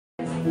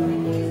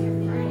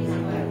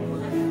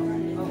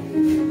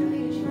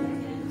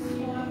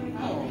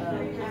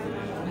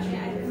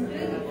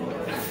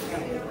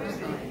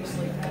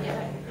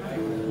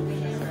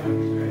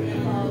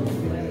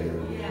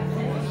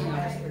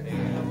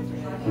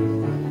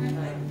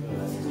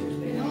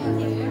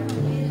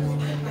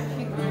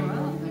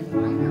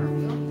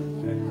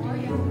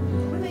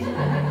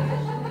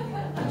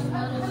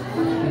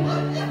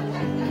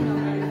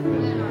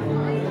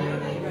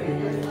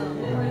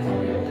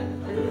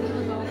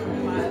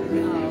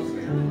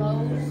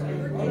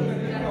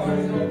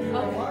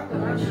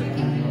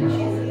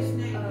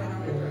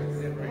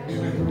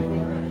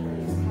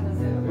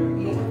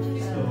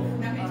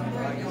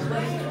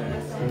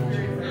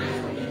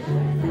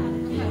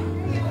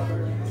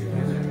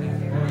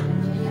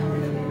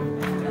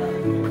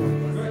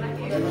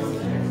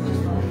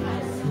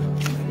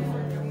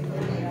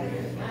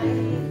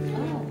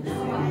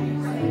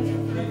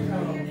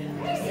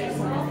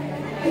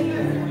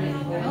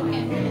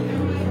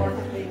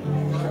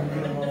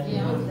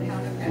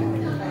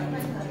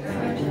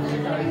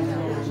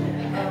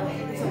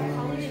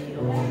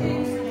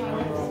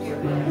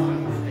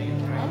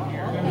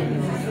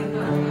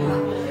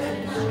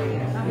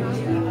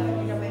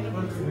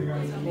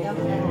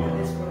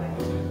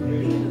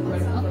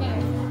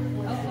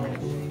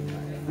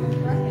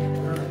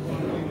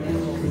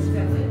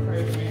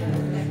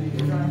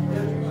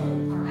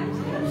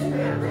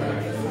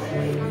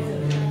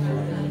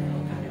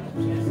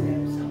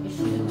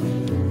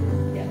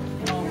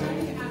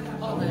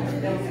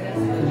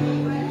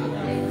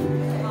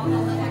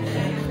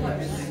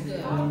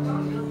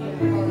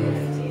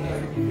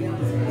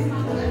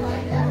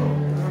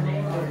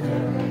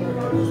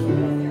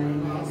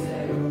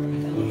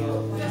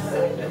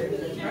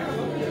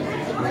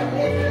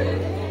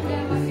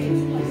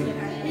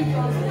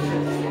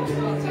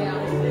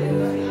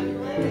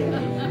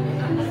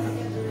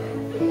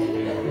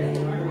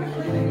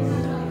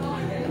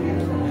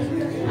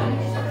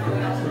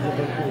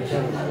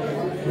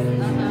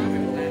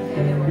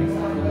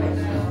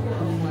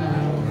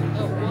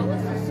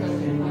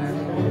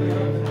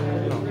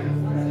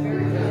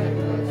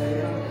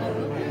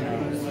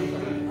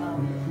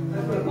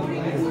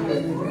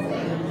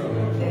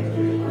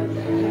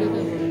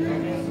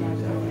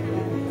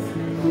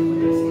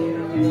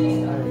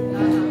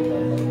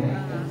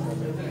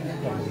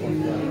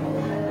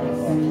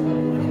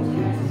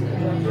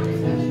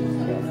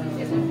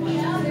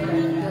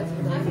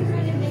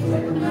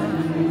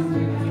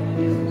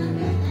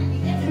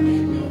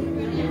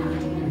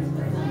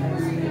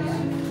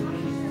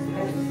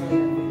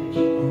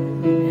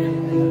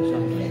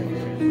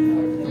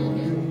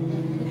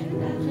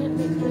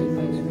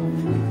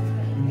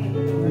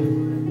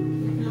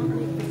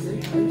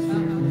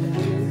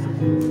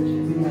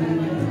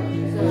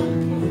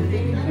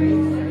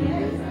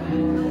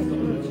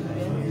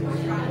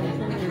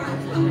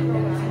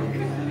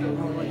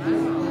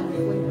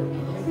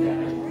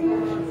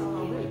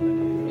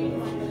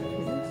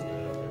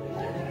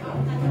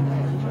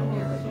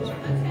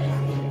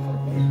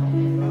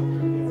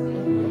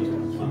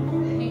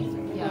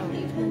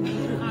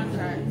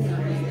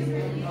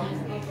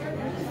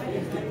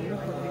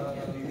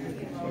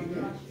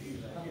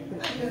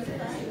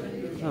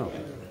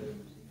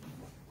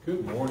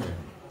Good morning.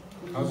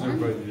 How's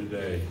everybody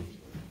today?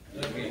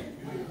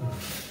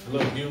 A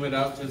little humid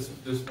out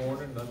this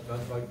morning, not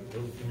like a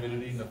little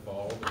humidity in the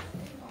fall.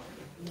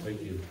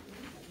 Make you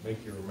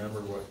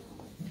remember what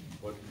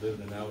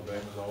living in Alabama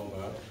is all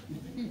about.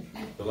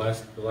 The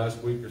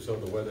last week or so,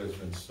 the weather has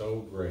been so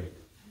great.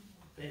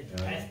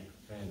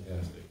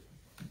 Fantastic.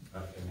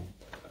 I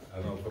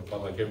don't know if I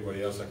felt like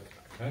everybody else. I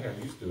kind of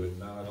got used to it.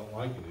 Now I don't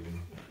like it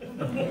anymore.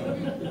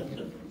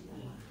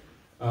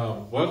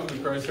 Welcome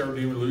to Christ Our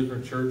Redeemer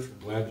Lutheran Church.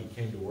 We're glad you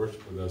came to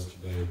worship with us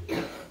today.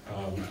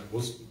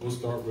 We'll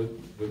start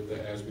with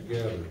the as we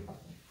gather.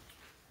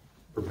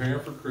 Preparing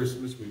for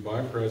Christmas, we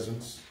buy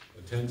presents,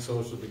 attend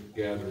social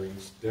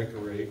gatherings,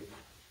 decorate,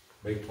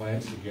 make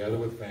plans to gather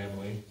with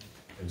family,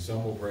 and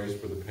some will brace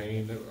for the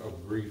pain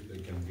of grief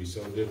that can be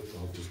so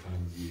difficult this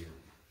time of year.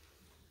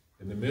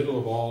 In the middle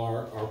of all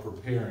our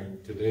preparing,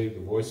 today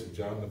the voice of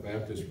John the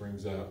Baptist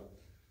rings out,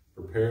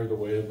 "Prepare the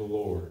way of the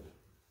Lord."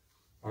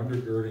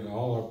 Undergirding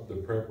all of the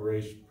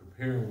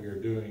preparing we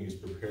are doing is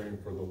preparing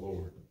for the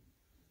Lord.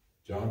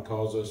 John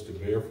calls us to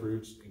bear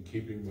fruits in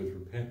keeping with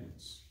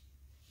repentance.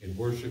 In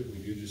worship, we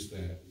do just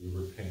that. We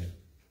repent.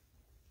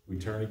 We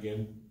turn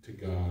again to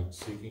God,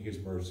 seeking his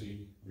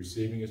mercy,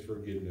 receiving his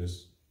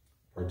forgiveness,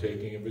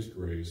 partaking of his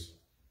grace.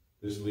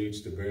 This leads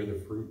to bear the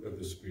fruit of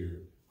the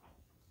Spirit.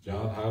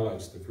 John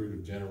highlights the fruit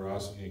of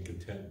generosity and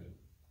contentment.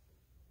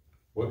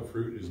 What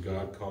fruit is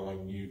God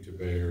calling you to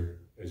bear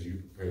as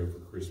you prepare for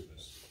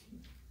Christmas?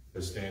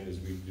 Let's stand as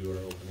we do our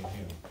opening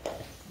hymn.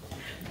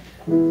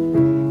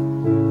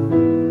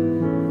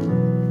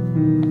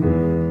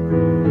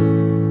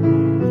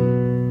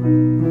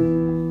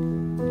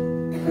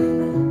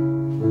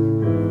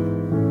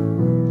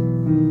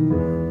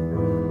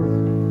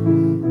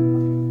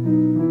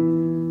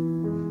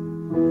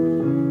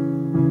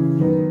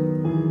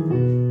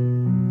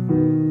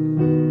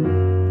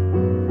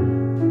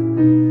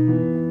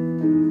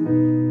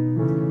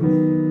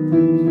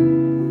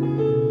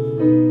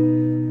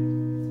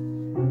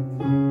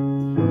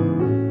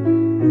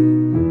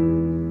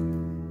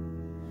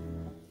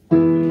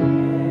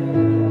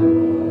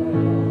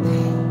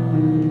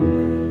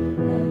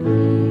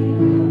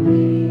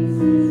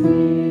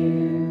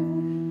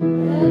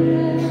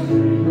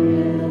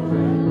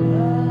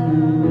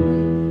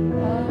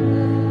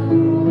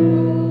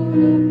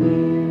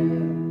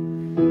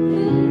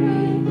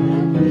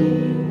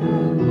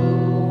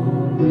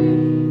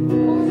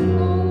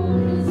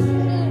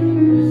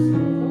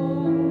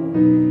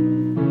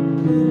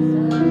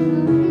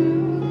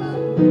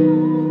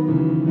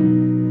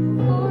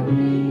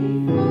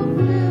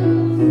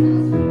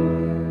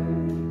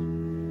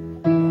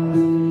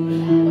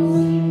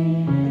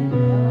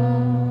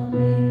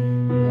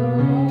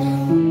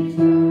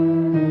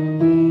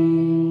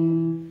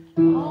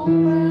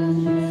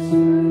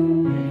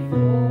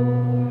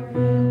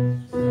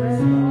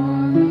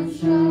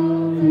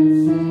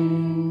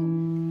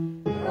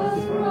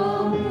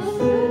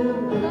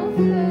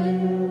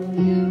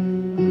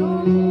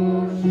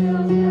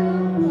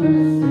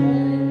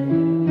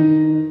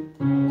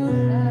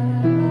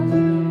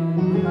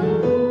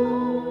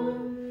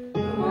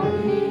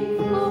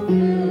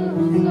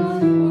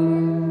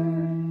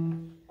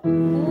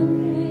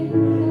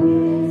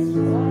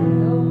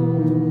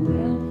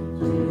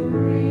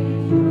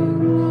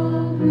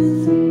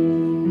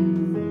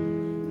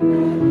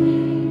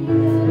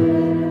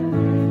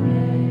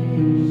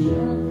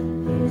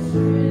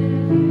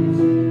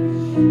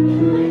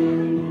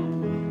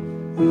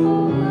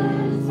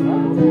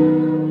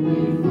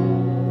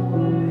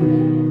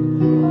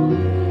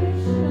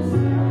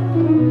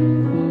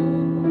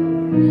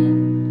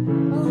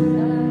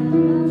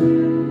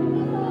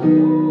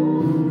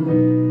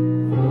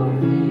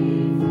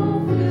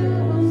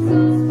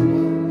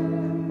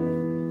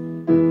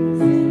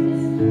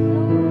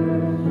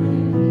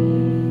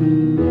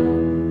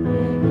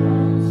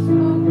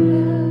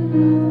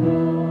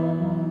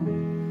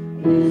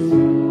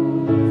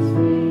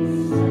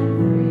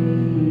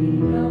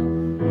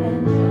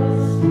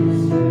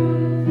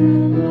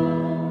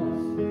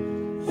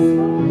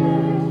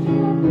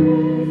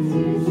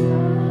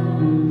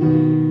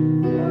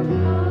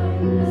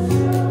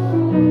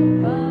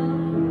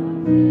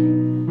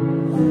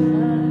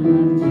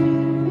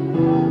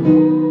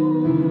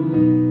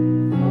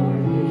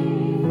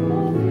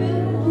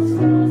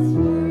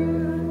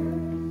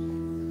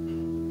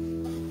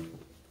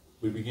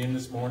 We begin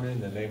this morning in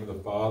the name of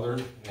the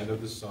Father, and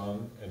of the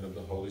Son, and of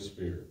the Holy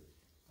Spirit.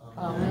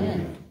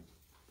 Amen.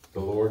 The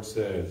Lord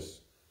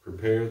says,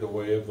 prepare the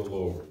way of the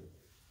Lord.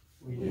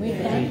 We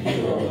thank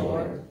you, O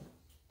Lord.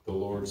 The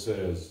Lord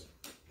says,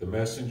 the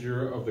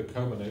messenger of the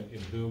covenant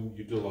in whom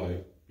you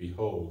delight,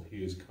 behold,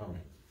 he is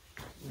coming.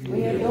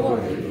 We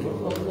adore you,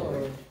 O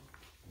Lord.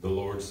 The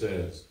Lord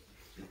says,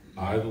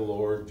 I, the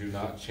Lord, do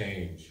not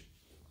change,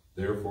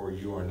 therefore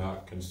you are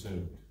not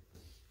consumed.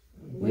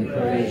 We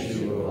praise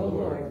you, O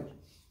Lord.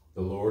 The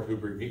Lord who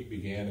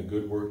began a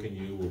good work in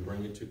you will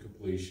bring it to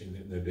completion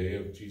in the day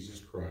of Jesus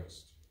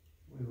Christ.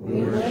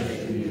 We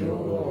worship you, O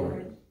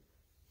Lord.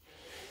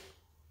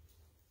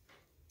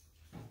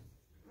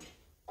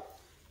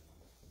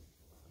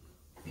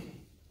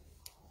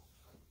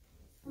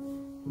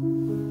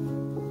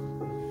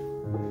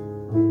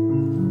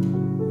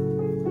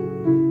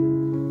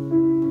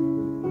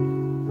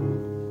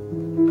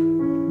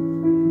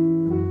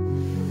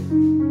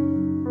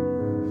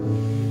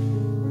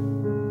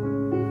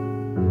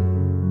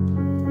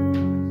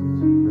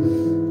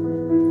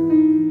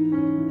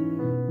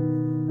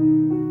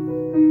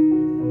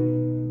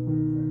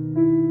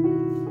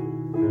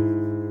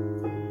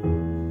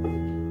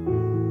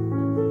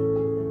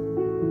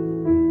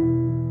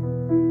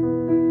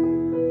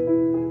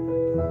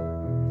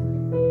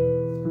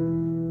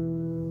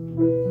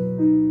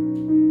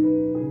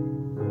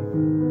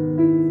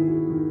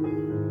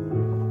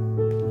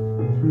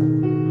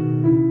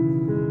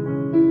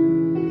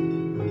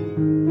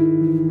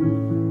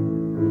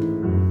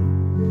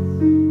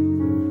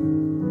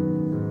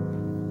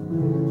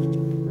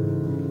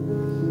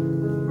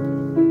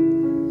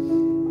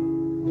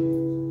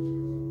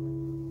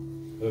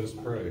 Let us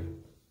pray.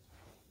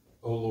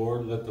 O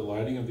Lord, let the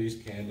lighting of these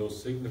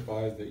candles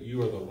signify that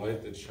you are the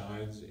light that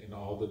shines in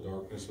all the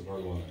darkness of our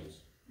lives.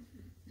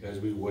 As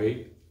we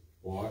wait,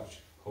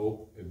 watch,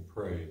 hope, and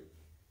pray,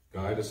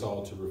 guide us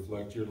all to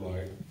reflect your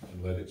light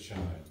and let it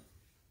shine.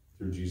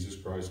 Through Jesus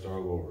Christ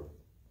our Lord.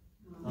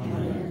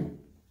 Amen.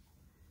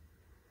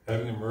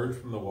 Having emerged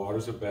from the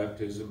waters of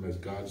baptism as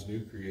God's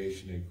new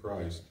creation in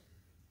Christ,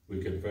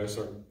 we confess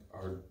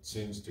our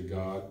sins to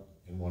God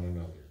and one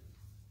another.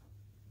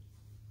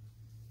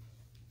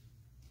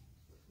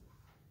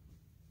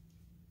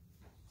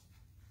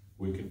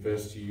 We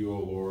confess to you, O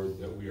Lord,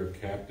 that we are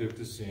captive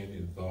to sin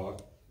in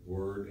thought,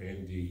 word,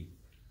 and deed.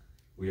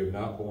 We have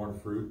not borne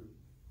fruit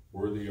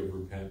worthy of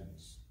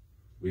repentance.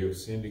 We have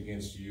sinned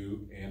against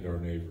you and our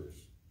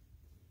neighbors.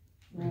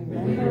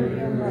 Remember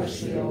your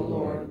mercy, O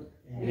Lord,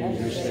 and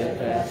your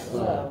steadfast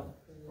love,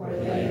 for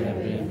they have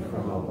been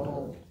from of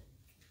old.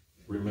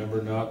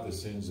 Remember not the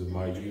sins of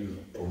my youth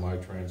or my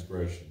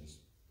transgressions.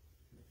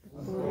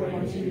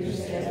 According to your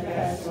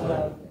steadfast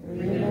love,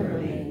 remember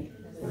me,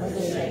 for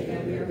the sake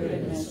of your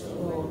goodness, O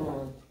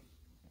Lord.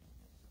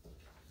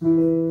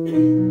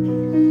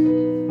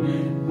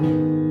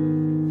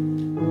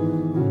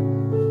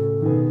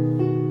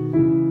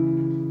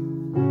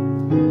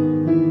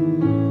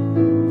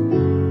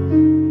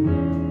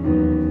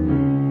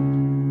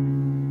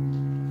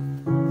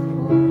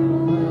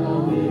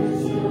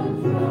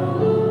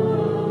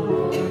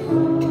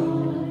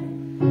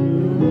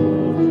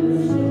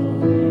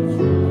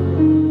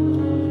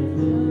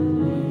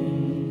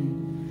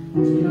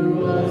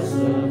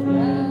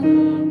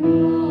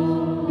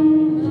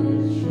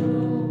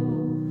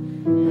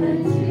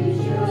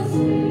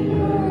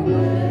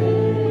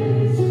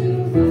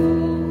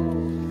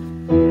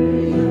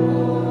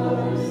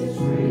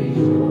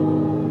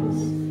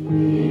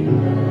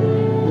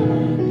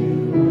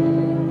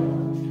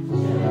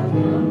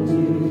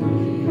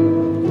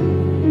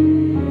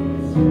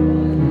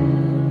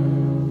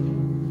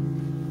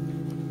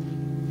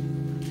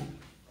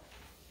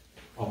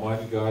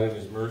 Almighty God in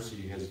his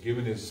mercy has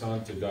given his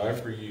Son to die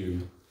for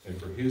you, and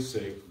for his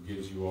sake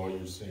forgives you all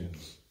your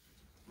sins.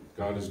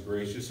 God is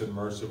gracious and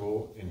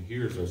merciful and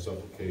hears our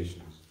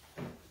supplications.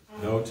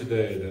 Know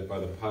today that by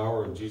the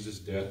power of Jesus'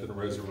 death and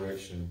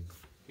resurrection,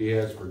 he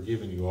has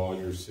forgiven you all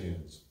your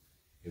sins.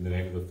 In the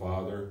name of the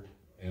Father,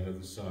 and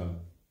of the Son,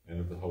 and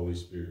of the Holy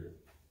Spirit.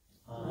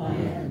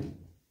 Amen.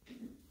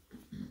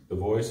 The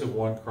voice of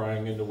one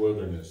crying in the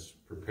wilderness,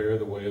 prepare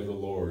the way of the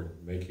Lord,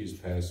 make his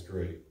path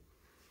straight.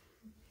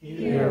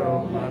 Hear,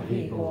 O my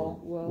people,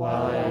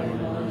 while I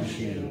admonish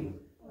you.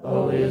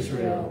 O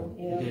Israel,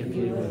 if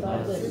you would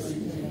but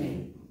listen to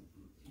me.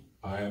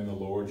 I am the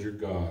Lord your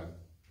God,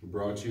 who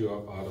brought you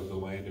up out of the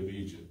land of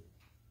Egypt.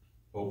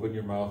 Open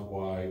your mouth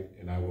wide,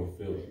 and I will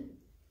fill it.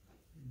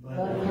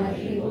 But my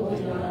people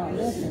do not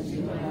listen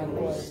to my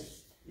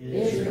voice.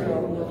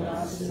 Israel will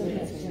not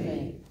submit to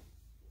me.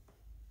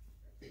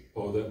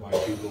 Oh, that my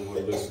people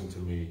would listen to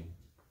me,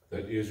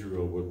 that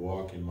Israel would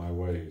walk in my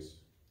ways.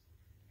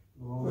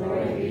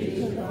 Glory be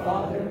to the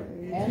Father,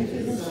 and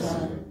to the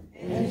Son,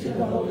 and to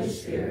the Holy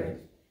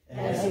Spirit,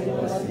 as it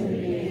was in the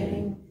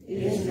beginning,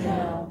 is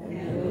now,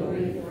 and will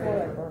be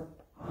forever.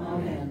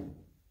 Amen.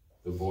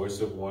 The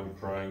voice of one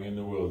crying in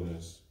the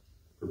wilderness,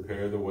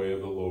 prepare the way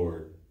of the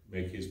Lord,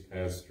 make his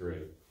path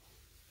straight.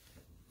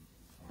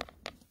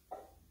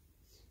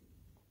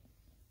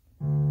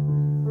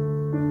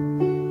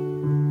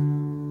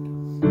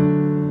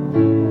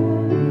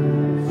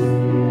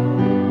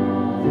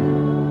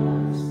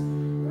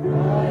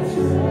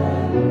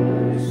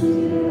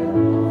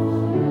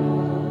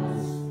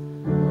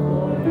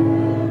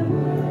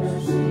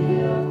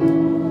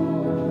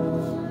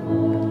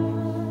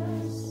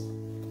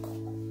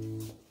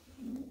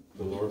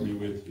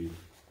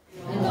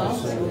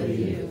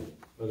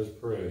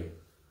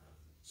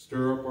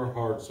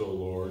 O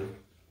Lord,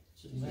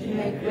 to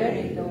make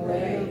ready the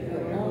way of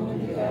your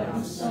only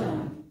begotten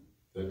Son,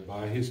 that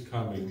by his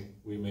coming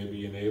we may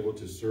be enabled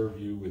to serve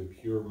you with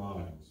pure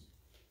minds.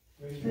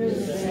 through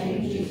the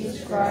same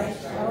Jesus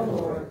Christ our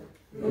Lord,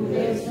 who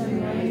lives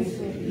and reigns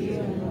with you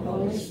in the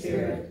Holy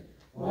Spirit,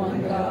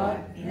 one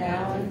God,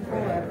 now and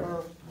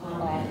forever.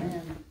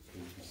 Amen.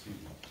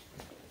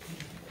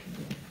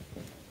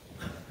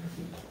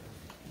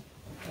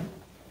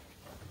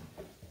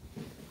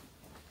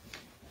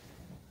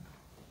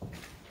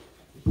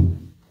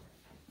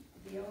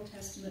 The Old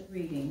Testament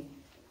reading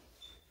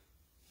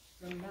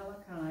from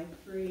Malachi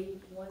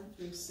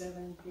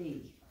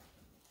 3:1-7b.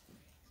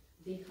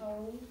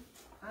 Behold,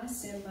 I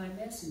send my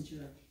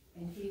messenger,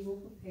 and he will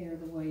prepare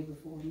the way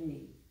before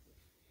me.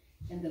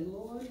 And the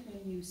Lord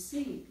whom you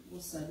seek will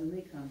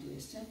suddenly come to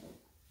his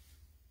temple.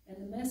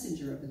 And the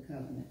messenger of the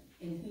covenant,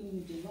 in whom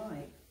you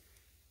delight,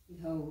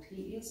 behold,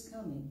 he is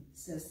coming,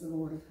 says the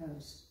Lord of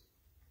hosts.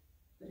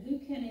 But who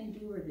can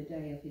endure the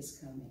day of his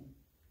coming?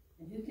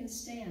 And who can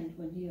stand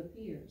when he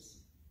appears?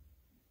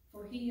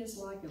 For he is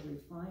like a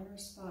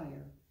refiner's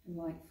fire, and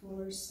like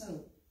fuller's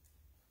soap.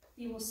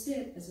 He will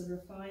sit as a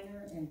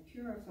refiner and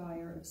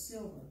purifier of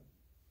silver,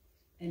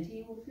 and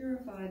he will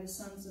purify the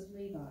sons of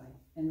Levi,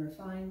 and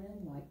refine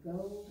them like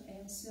gold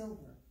and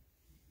silver,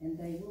 and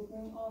they will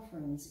bring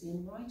offerings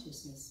in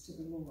righteousness to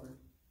the Lord.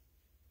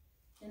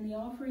 And the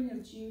offering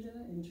of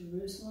Judah and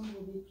Jerusalem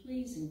will be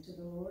pleasing to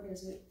the Lord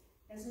as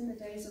in the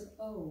days of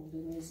old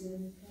and as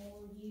in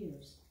former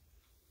years.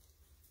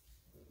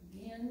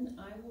 Again,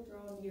 I will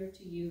draw near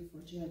to you for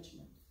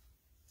judgment.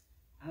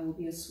 I will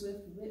be a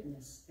swift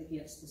witness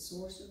against the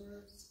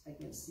sorcerers,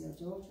 against the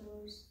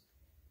adulterers,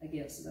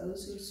 against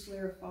those who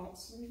swear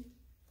falsely,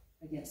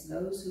 against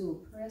those who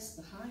oppress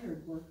the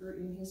hired worker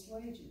in his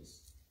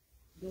wages,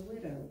 the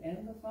widow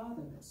and the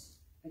fatherless,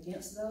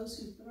 against those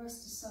who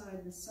thrust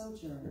aside the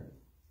sojourner,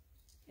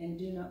 and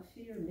do not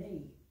fear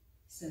me,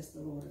 says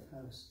the Lord of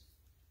hosts.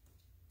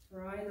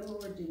 For I, the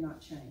Lord, do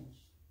not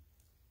change.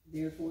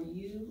 Therefore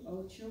you,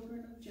 O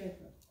children of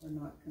Jacob, are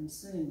not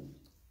consumed.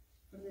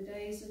 From the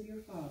days of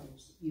your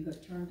fathers you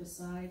have turned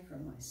aside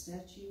from my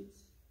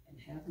statutes and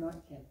have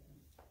not kept them.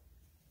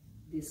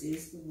 This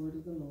is the word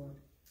of the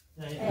Lord.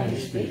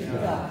 Thanks be to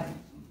God.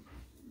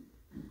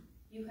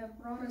 You have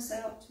brought us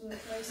out to a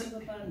place of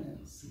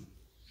abundance.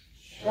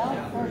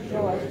 Shout for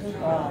joy to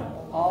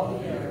God, all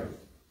the earth.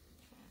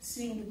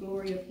 Sing the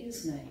glory of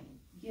his name.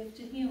 Give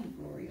to him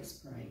glorious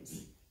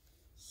praise.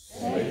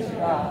 Say to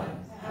God,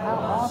 how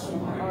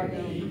awesome are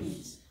your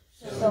deeds.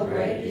 So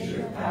great is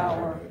your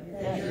power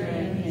that your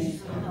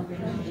enemies come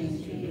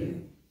cringing to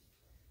you.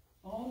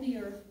 All the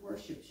earth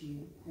worships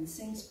you and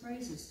sings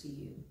praises to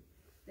you.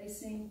 They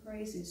sing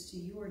praises to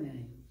your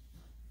name.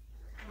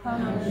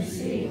 Come and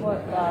see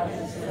what God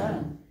has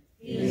done.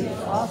 He is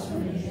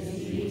awesome in his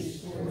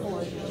deeds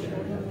toward the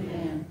children of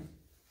men.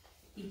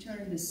 He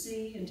turned the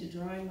sea into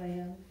dry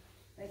land.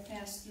 They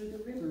passed through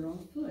the river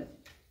on foot.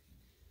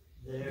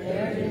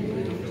 There did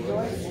we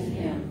rejoice in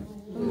him,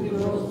 who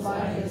rules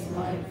by his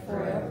might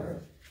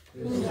forever,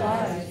 whose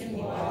eyes keep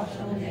watch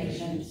on the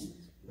nations.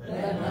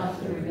 Let not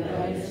the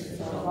rebellious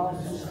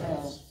exalt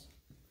themselves.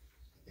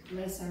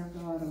 Bless our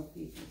God, O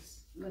peoples.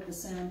 Let the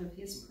sound of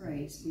his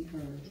praise be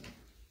heard.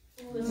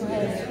 Who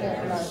has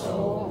kept our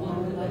soul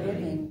among the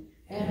living,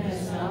 and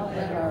has not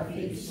let our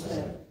feet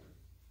slip.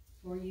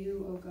 For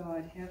you, O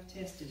God, have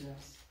tested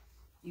us.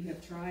 You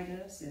have tried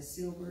us as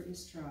silver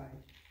is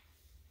tried.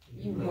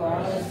 You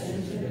brought us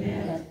into the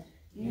net.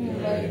 You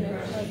laid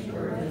a heavy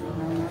burden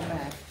on our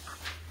backs.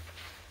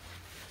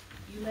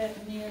 You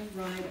let men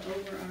ride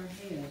over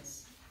our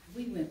heads.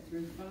 We went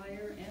through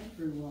fire and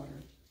through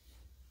water.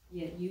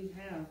 Yet you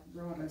have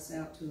brought us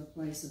out to a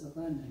place of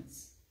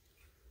abundance.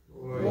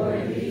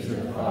 Glory be to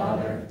the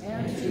Father,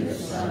 and to the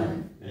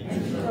Son, and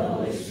to the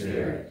Holy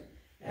Spirit,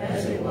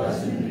 as it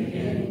was in the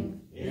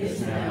beginning,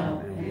 is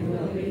now, and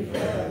will be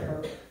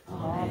forever.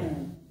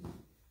 Amen.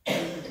 You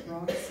have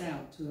brought us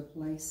out to a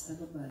place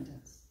of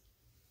abundance.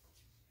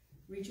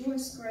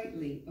 Rejoice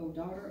greatly, O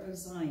daughter of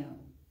Zion.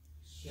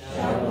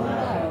 Shout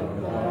aloud,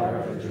 O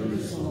daughter of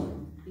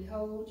Jerusalem.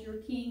 Behold, your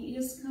king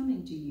is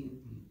coming to you.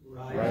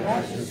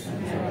 Righteousness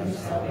and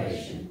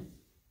salvation.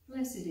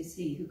 Blessed is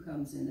he who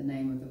comes in the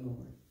name of the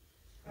Lord.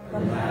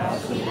 From the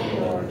house of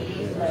the Lord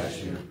we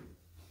bless you.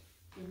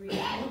 The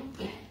reading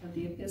of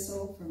the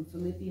epistle from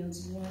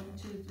Philippians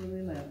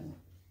 1:2-11.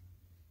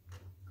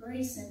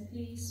 Grace and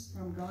peace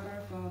from God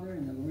our Father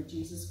and the Lord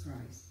Jesus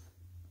Christ.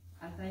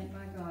 I thank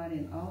my God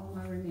in all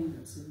my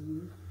remembrance of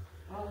you,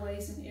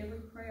 always in every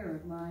prayer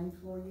of mine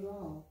for you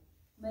all,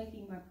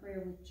 making my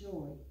prayer with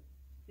joy,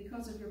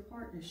 because of your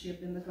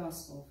partnership in the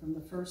gospel from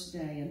the first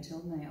day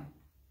until now.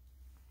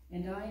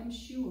 And I am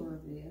sure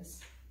of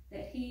this,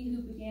 that he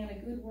who began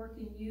a good work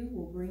in you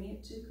will bring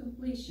it to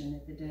completion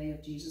at the day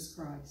of Jesus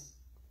Christ.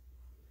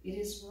 It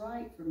is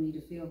right for me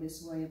to feel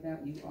this way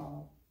about you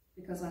all,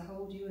 because I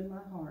hold you in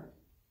my heart.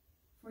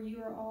 For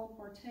you are all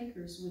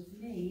partakers with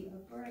me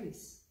of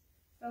grace,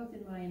 both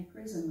in my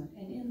imprisonment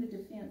and in the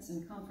defense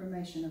and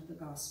confirmation of the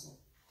gospel.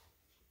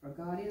 For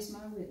God is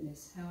my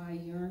witness, how I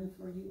yearn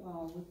for you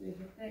all with the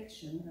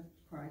affection of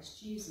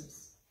Christ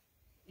Jesus.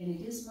 And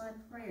it is my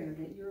prayer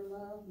that your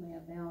love may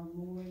abound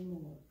more and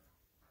more,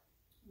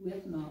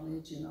 with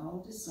knowledge and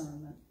all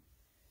discernment,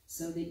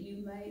 so that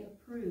you may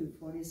approve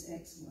what is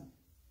excellent,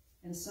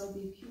 and so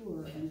be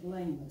pure and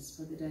blameless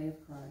for the day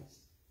of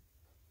Christ,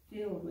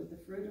 filled with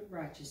the fruit of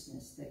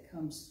righteousness that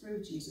comes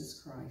through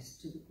Jesus Christ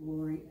to the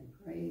glory and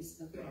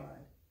praise of God.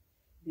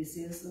 This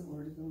is the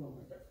word of the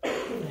Lord.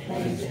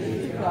 Thanks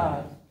be to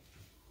God.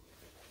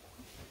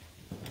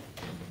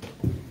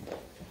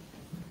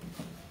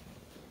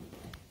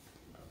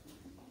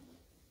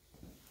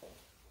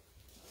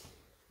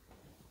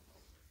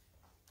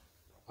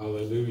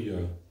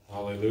 Hallelujah,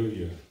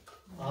 hallelujah.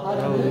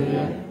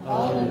 Hallelujah,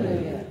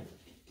 hallelujah.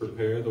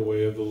 Prepare the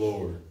way of the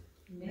Lord.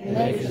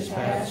 Make his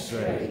path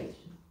straight.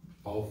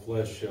 All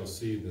flesh shall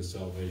see the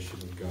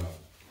salvation of God.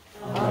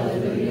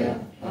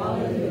 Hallelujah,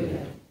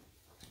 hallelujah.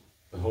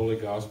 The Holy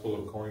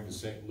Gospel according to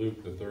St.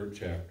 Luke, the 3rd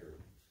chapter.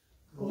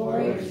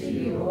 Glory to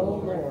you, O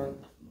Lord.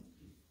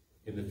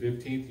 In the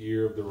 15th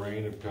year of the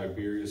reign of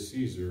Tiberius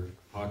Caesar,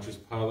 Pontius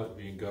Pilate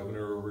being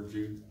governor over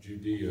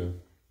Judea,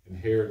 and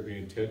Herod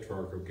being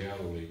tetrarch of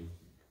Galilee,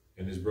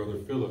 and his brother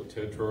Philip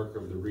tetrarch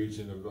of the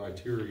region of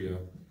Iturea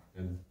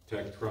and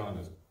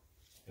Tectronus,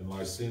 and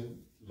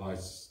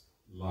Licinius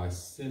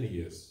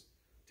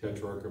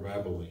tetrarch of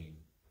Abilene,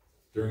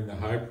 during the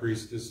high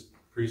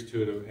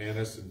priesthood of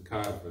Annas and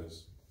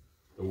Caiaphas,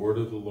 the word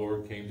of the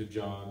Lord came to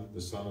John,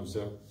 the son of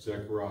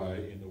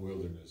Zechariah, in the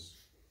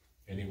wilderness.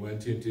 And he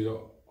went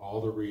into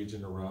all the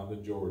region around the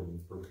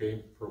Jordan,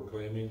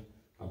 proclaiming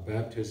a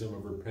baptism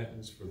of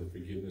repentance for the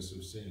forgiveness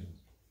of sins.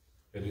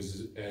 It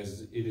is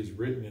as it is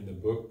written in the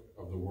book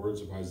of the words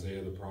of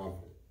Isaiah the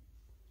prophet.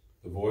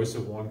 The voice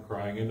of one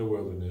crying in the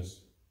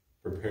wilderness,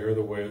 prepare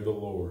the way of the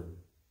Lord,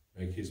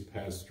 make his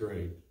path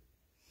straight.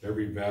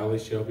 Every valley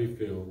shall be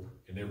filled,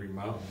 and every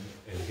mountain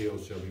and hill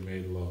shall be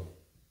made low.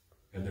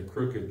 And the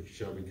crooked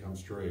shall become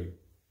straight,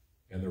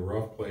 and the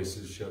rough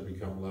places shall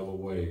become level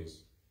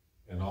ways,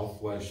 and all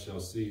flesh shall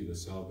see the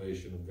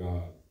salvation of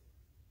God.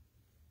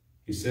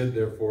 He said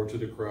therefore to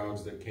the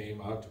crowds that came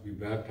out to be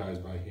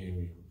baptized by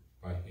him,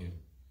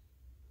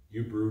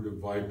 you brood of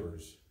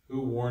vipers,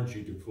 who warned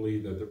you to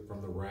flee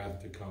from the wrath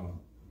to come?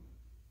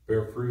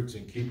 Bear fruits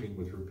in keeping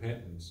with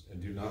repentance,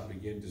 and do not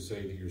begin to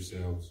say to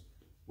yourselves,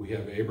 we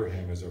have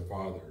Abraham as our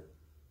father.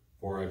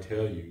 For I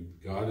tell you,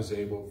 God is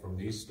able from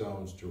these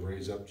stones to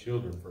raise up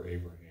children for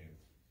Abraham.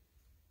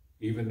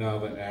 Even now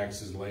the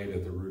axe is laid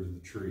at the root of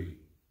the tree.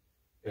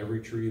 Every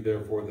tree,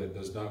 therefore, that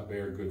does not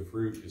bear good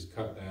fruit is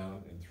cut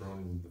down and thrown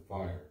into the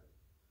fire.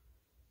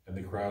 And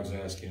the crowds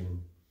asked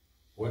him,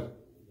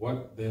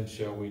 What then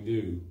shall we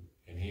do?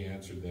 And he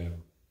answered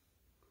them,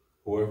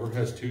 whoever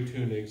has 2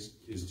 tunics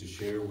is to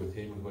share with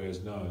him who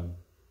has none,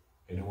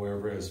 and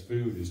whoever has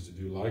food is to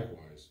do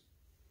likewise.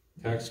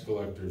 Tax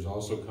collectors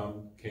also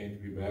came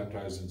to be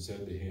baptized and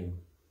said to him,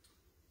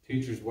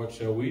 Teachers, what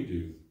shall we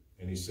do?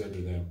 And he said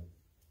to them,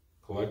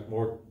 Collect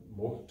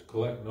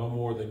no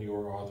more than you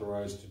are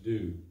authorized to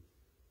do.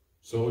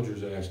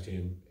 Soldiers asked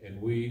him,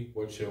 And we,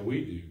 what shall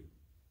we do?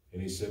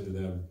 And he said to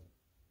them,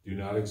 Do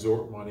not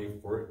extort money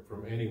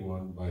from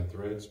anyone by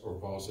threats or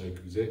false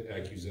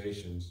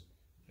accusations,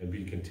 and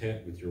be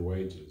content with your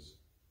wages.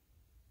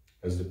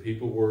 As the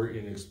people were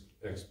in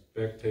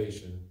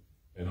expectation,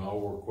 and all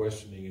were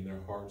questioning in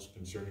their hearts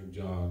concerning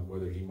John,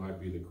 whether he might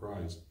be the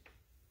Christ,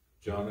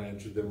 John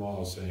answered them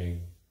all,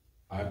 saying,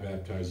 I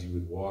baptize you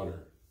with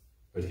water,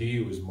 but he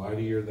who is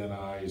mightier than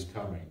I is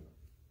coming,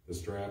 the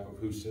strap of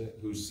whose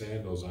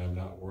sandals I am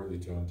not worthy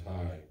to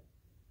untie.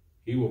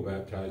 He will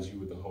baptize you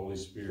with the Holy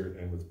Spirit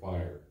and with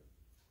fire.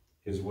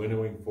 His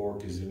winnowing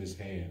fork is in his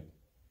hand,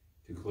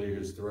 to clear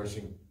his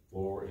threshing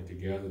floor and to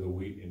gather the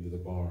wheat into the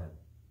barn,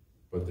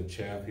 but the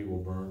chaff he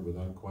will burn with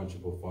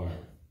unquenchable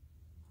fire.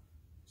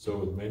 So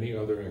with many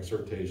other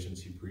exhortations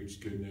he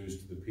preached good news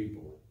to the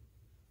people.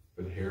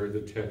 But Herod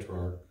the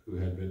Tetrarch, who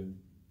had been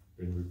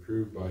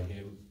reproved by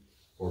him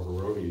for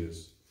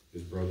Herodias,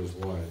 his brother's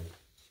wife,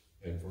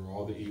 and for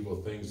all the evil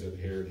things that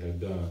Herod had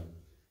done,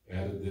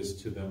 added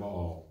this to them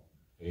all,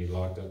 and he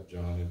locked up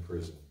John in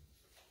prison.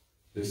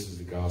 This is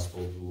the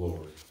gospel of the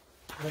Lord.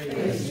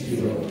 Praise to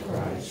you, O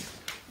Christ.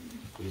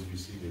 Please be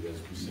seated as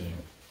we sing.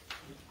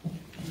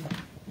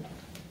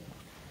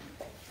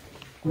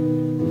 Thank you.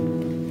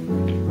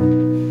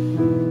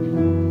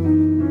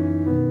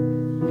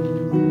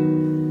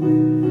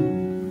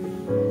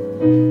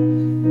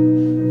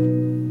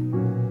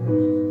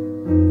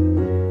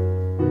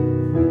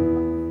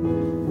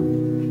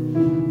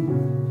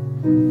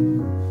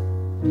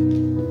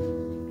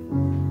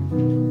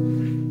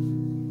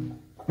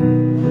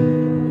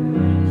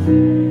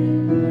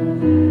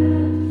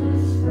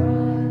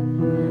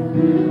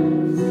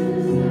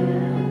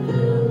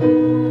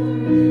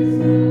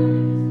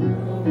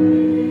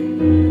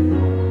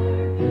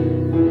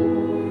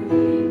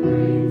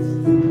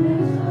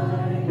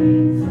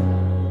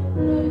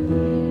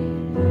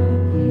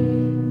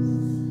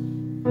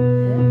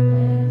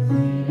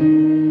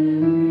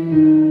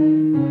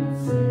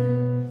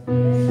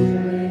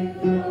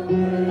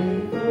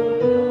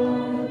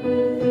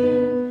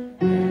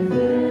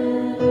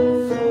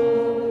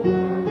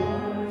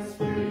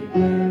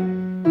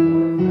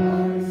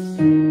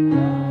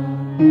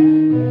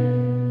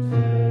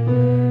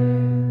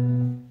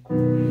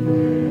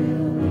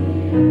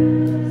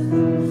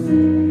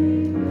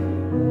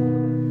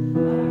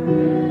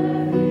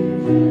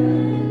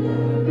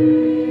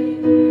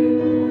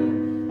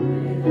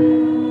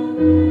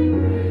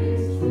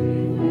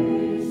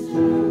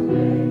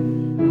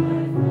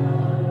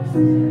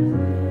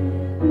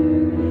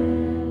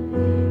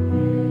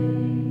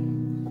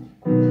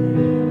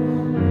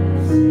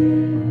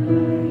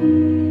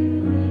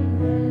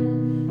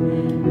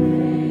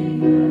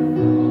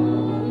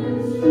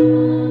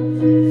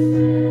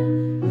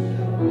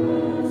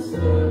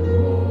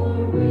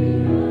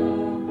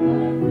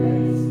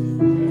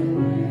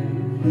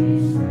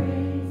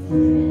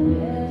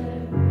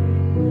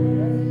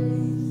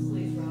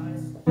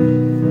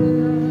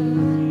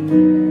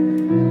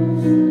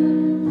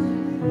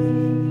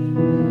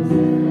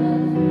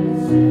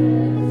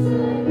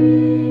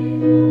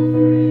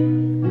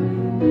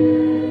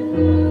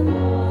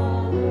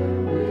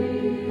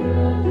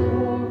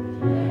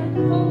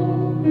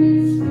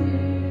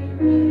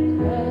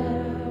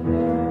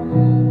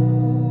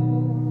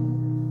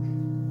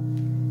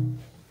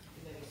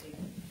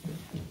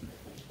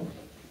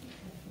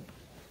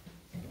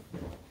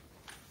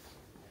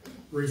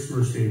 Grace,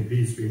 mercy, and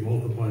peace be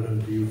multiplied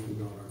unto you from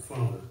God our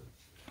Father,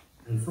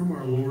 and from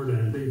our Lord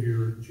and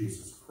Savior,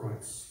 Jesus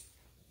Christ.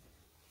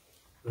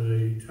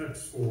 The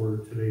text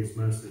for today's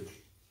message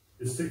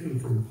is taken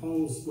from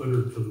Paul's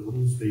letter to the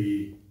Romans,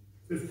 the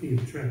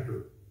 15th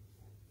chapter,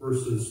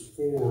 verses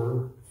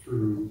 4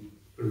 through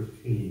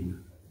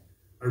 13.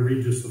 I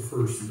read just the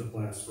first and the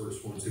last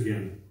verse once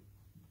again.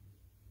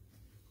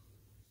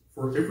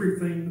 For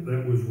everything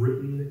that was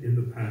written in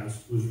the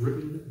past was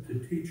written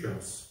to teach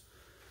us,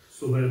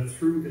 so that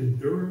through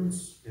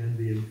endurance and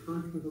the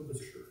encouragement of the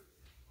Scripture,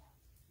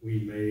 we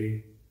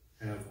may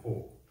have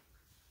hope.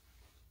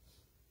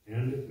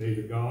 And may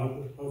the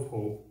God of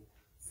hope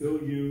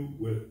fill you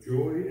with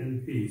joy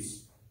and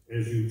peace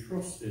as you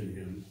trust in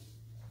him,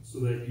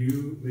 so that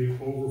you may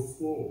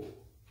overflow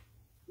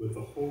with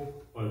the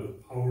hope by the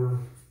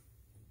power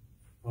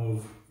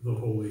of the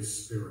Holy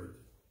Spirit.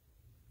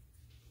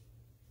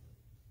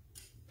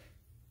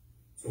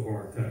 So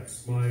our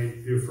text, my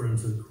dear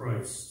friends in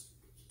Christ,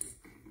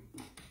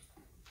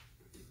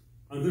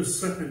 on this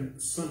second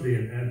Sunday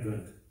in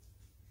Advent,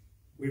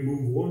 we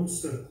move one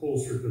step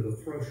closer to the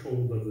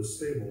threshold of the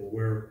stable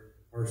where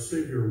our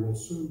Savior will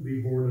soon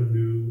be born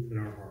anew in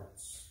our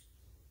hearts.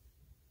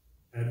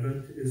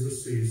 Advent is a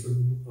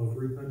season of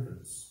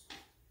repentance.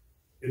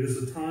 It is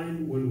a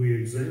time when we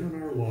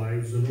examine our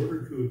lives in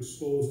order to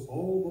expose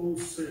all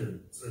those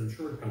sins and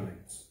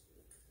shortcomings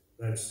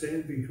that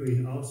stand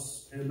between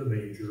us and the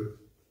manger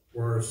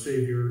where our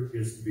Savior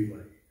is to be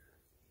laid.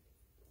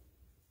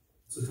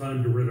 It's a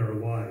time to rid our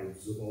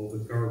lives of all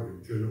the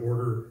garbage in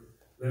order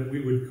that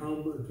we would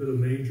come to the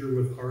manger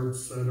with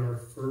hearts that are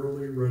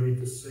thoroughly ready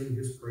to sing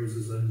his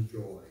praises and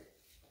joy,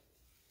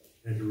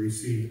 and to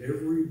receive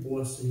every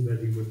blessing that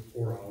he would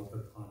pour out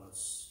upon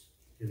us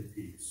in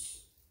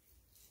peace.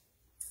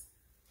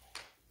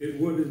 It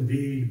would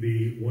indeed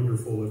be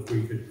wonderful if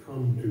we could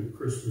come to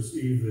Christmas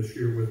Eve this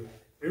year with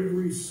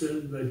every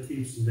sin that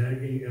keeps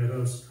nagging at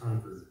us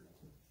conquered,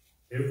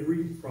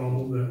 every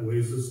problem that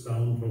weighs us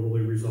down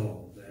totally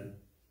resolved, and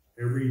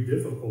every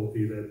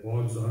difficulty that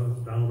bogs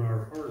down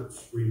our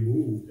hearts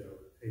removed or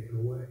taken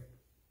away.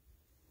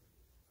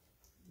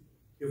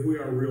 If we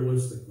are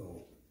realistic,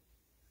 though,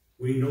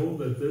 we know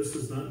that this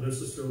is not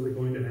necessarily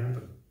going to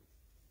happen.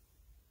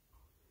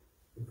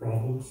 The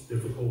problems,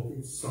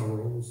 difficulties,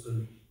 sorrows,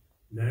 and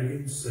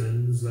nagging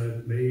sins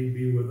that may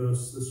be with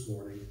us this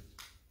morning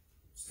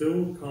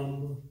still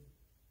come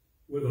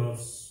with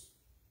us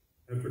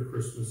after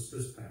Christmas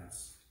has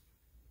passed.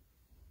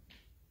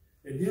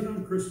 And yet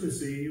on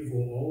Christmas Eve,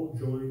 we'll all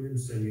join in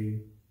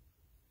singing,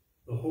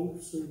 "The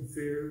hopes and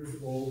fears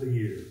of all the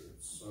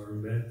years are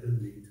met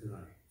in thee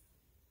tonight."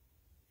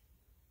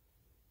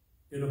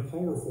 In a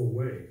powerful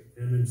way,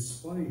 and in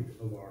spite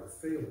of our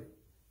failing,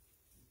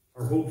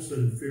 our hopes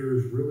and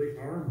fears really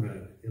are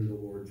met in the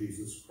Lord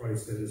Jesus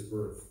Christ at his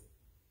birth.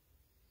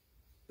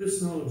 This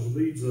knowledge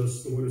leads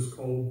us to what is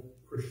called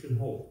Christian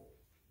hope,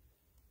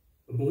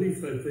 the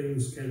belief that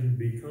things can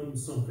become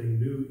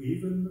something new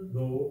even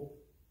though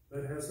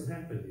that hasn't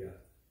happened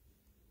yet.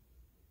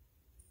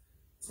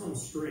 It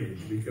sounds strange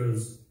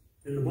because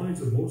in the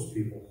minds of most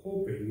people,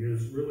 hoping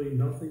is really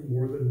nothing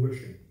more than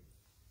wishing,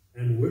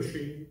 and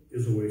wishing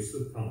is a waste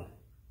of time.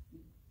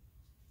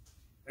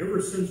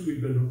 Ever since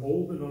we've been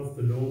old enough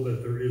to know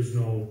that there is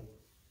no,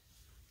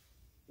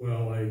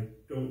 well, I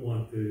don't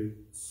want to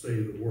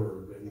say the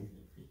word, and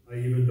I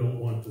even don't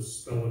want to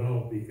spell it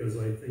out because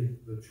I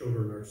think the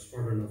children are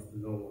smart enough to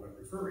know what I'm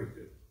referring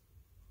to.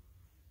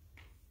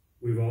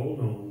 We've all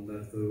known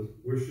that the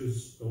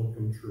wishes don't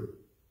come true.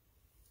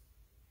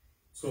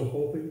 So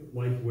hoping,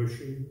 like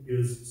wishing,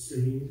 is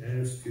seen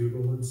as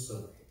futile and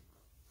silly.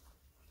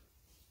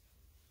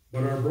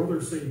 But our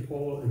brother St.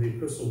 Paul in the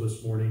epistle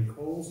this morning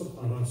calls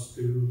upon us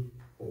to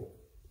hope.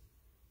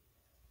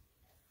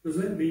 Does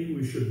that mean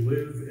we should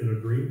live in a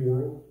dream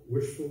world,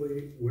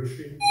 wishfully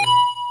wishing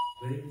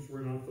that things were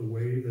not the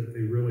way that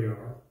they really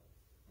are?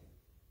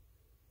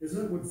 Is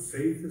that what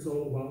faith is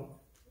all about?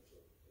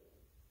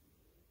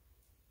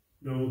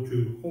 No,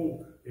 to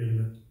hope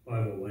in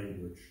Bible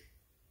language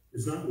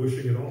is not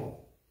wishing at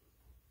all,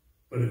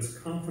 but it's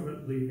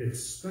confidently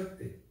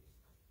expecting.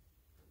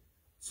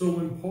 So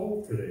when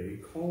Paul today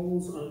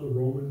calls on the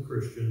Roman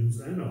Christians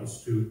and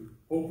us to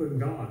hope in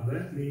God,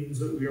 that means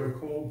that we are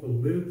called to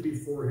live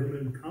before him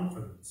in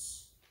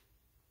confidence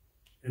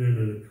and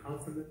in a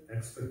confident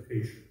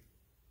expectation.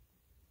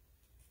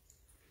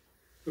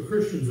 The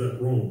Christians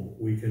at Rome,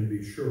 we can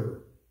be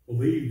sure,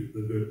 believed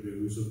the good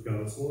news of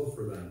God's love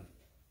for them,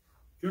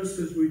 just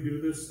as we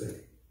do this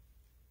day.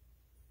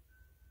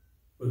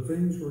 But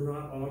things were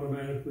not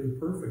automatically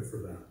perfect for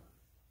them.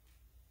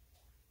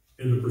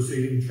 In the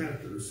preceding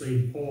chapter,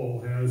 St.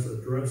 Paul has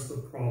addressed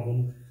the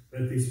problem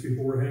that these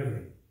people were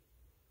having.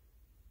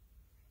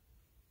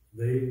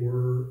 They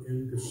were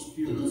in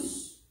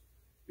disputes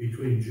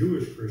between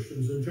Jewish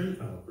Christians and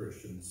Gentile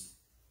Christians,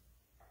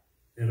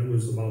 and it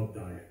was about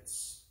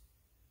diets.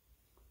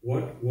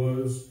 What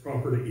was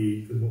proper to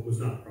eat and what was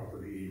not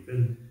proper to eat.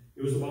 And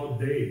it was about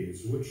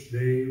days, which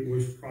day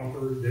was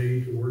proper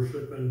day to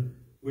worship and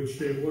which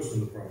day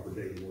wasn't the proper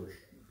day to worship.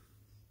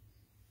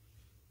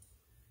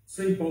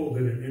 St. Paul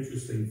did an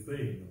interesting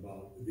thing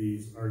about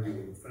these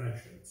arguing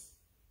factions.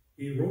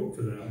 He wrote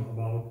to them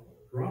about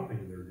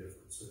dropping their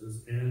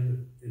differences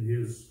and, in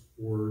his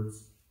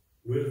words,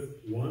 with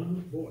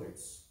one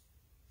voice,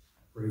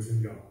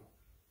 praising God.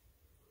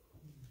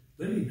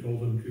 Then he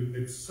told them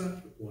to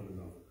accept one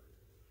another.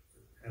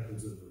 It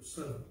happens in verse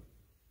 7.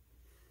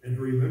 And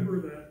to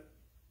remember that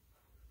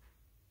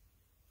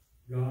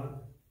God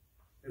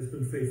has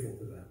been faithful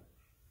to them.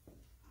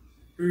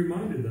 He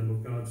reminded them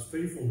of God's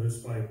faithfulness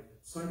by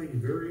citing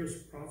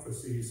various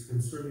prophecies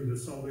concerning the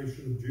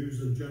salvation of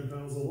Jews and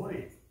Gentiles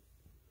alike.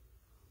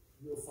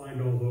 You'll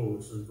find all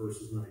those in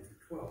verses 9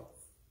 through 12.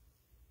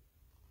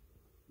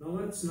 Now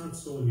that's not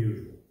so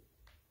unusual.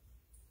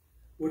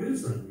 What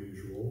is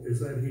unusual is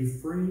that he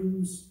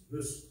frames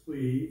this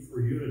plea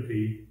for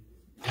unity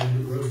and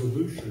the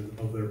resolution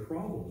of their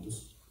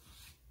problems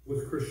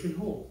with Christian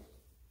hope.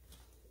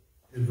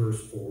 In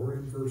verse 4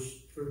 and verse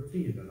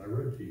 13 that I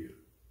read to you.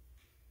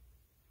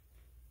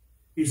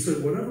 He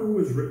said, whatever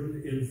was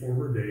written in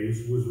former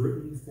days was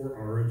written for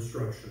our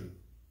instruction,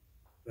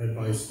 that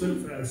by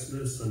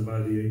steadfastness and by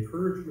the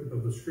encouragement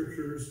of the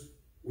Scriptures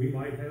we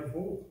might have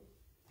hope.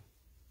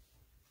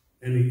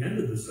 And he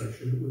ended the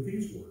section with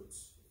these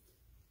words.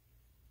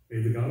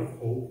 May the God of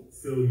hope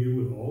fill you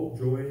with all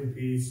joy and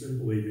peace in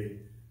believing,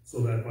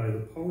 so that by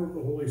the power of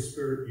the Holy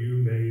Spirit you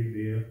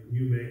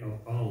may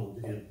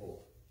abound in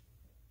hope.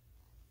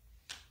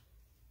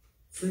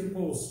 St.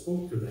 Paul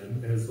spoke to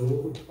them as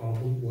though the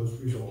problem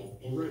was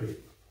resolved already,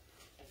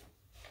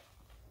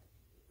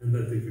 and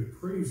that they could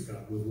praise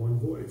God with one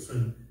voice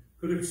and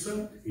could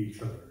accept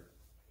each other.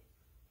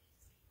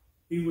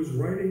 He was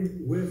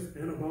writing with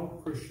and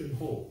about Christian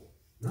hope,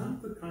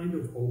 not the kind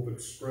of hope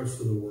expressed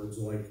in the words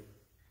like,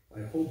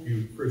 I hope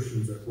you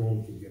Christians at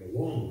Rome can get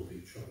along with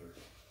each other,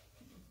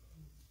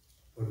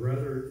 but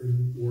rather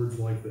in words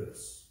like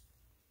this.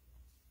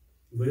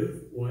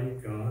 Live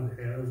like God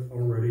has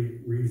already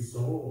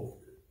resolved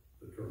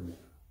the turmoil.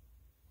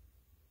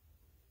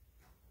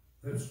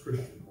 That's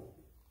Christian hope.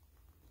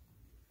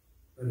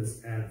 That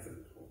is Advent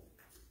hope.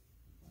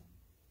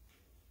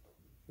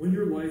 When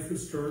your life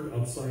is turned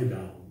upside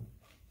down,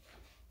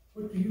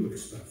 what do you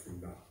expect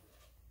from God?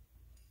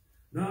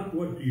 Not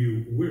what do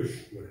you wish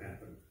would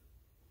happen,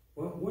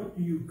 but what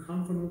do you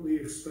confidently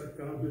expect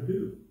God to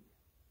do?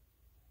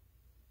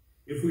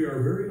 If we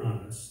are very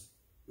honest,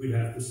 we'd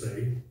have to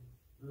say,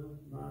 well,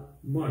 not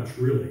much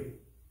really.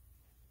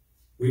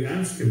 We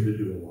ask him to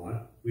do a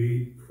lot.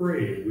 We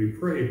pray,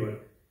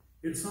 but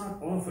it's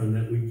not often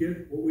that we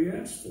get what we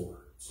ask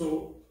for.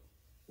 So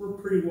we're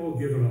pretty well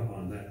given up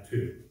on that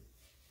too.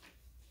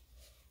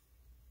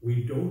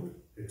 We don't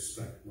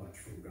expect much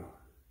from God.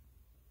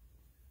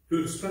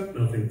 To expect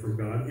nothing from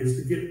God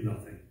is to get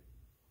nothing.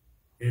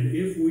 And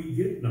if we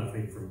get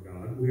nothing from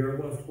God, we are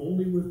left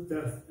only with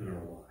death in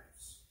our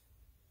lives.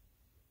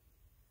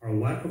 Our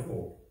lack of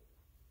hope,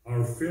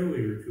 our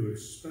failure to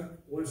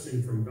expect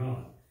blessing from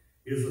God,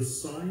 is a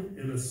sign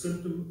and a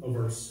symptom of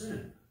our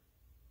sin,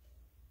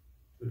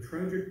 the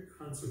tragic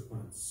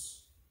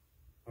consequence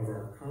of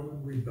our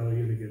common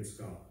rebellion against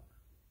God.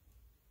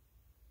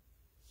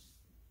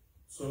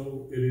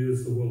 So it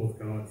is the will of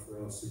God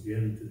for us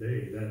again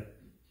today that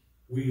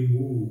we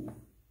move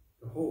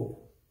to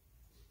hope.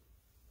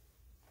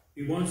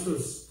 He wants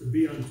us to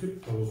be on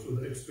tiptoes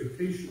with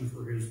expectation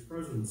for his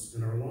presence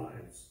in our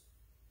lives,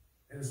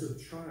 as a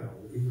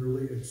child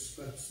eagerly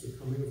expects the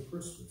coming of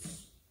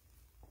Christmas.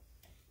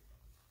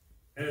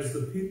 As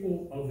the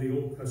people of the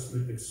Old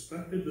Testament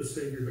expected the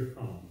Savior to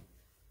come,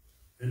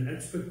 an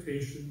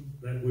expectation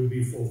that would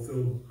be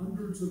fulfilled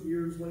hundreds of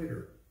years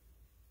later,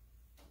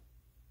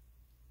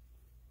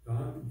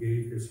 God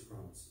gave his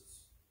promises.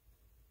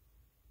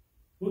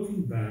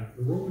 Looking back,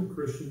 the Roman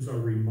Christians are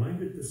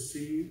reminded to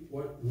see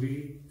what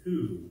we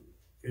too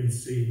can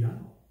see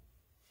now.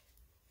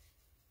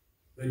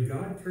 That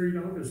God carried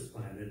out his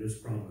plan and his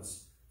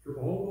promise through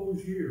all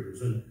those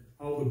years, and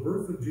how the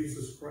birth of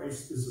Jesus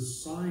Christ is a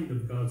sign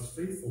of God's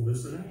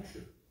faithfulness in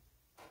action.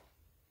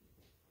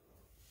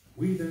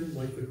 We then,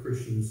 like the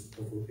Christians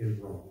in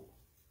Rome,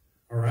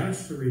 are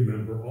asked to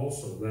remember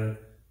also that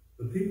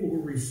the people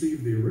who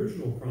received the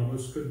original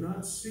promise could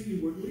not see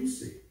what we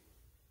see.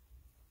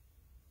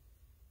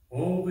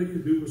 All they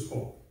could do was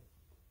hope,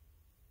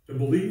 to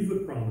believe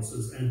the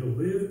promises and to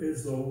live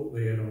as though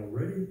they had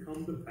already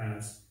come to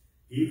pass,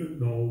 even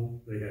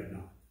though they had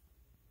not.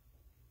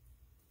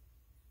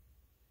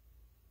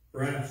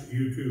 Perhaps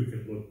you too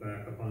can look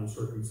back upon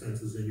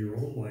circumstances in your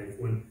own life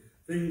when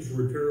things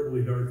were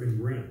terribly dark and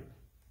grim.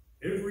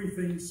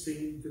 Everything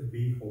seemed to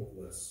be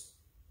hopeless.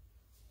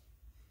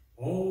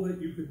 All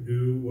that you could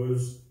do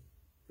was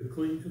to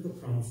cling to the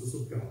promises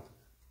of God.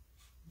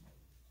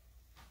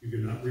 You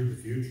could not read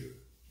the future,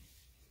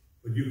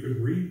 but you could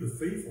read the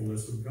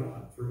faithfulness of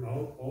God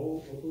throughout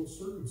all of those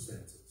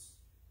circumstances.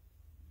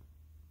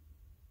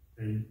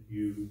 And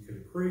you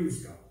can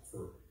praise God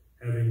for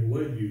having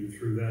led you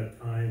through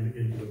that time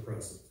into the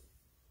present.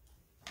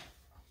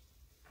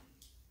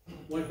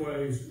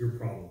 Likewise, your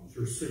problems,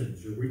 your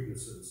sins, your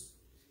weaknesses,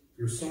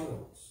 your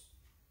sorrows.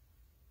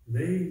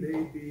 They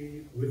may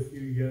be with you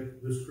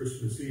yet this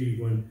Christmas Eve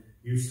when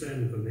you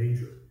stand at the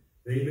manger.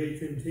 They may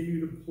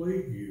continue to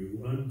plague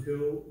you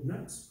until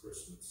next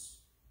Christmas.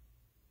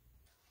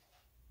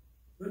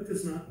 That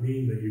does not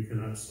mean that you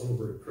cannot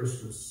celebrate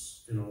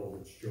Christmas in all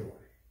of its joy.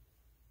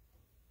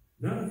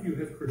 Not if you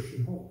have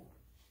Christian hope.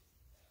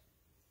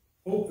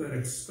 Hope that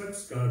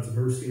expects God's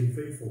mercy and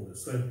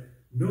faithfulness, that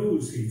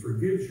knows he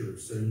forgives your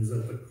sins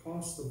at the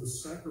cost of the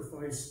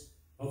sacrifice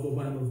of the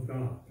Lamb of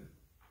God.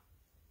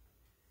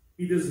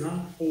 He does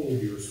not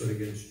hold your sin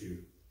against you.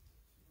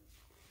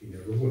 He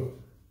never will.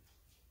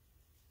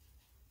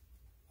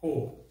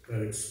 Hope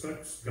that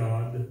expects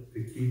God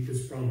to keep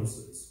his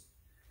promises,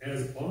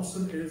 as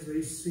awesome as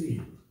they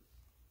seem.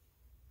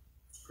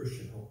 It's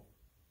Christian hope.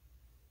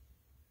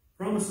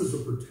 Promises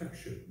of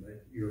protection,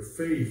 that your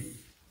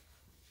faith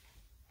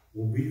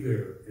will be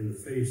there in the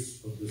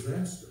face of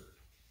disaster.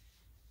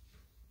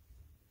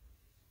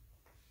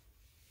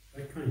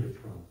 That kind of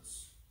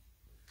promise.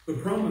 The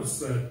promise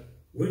that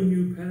when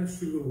you pass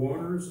through the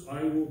waters,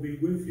 I will be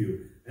with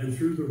you, and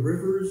through the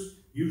rivers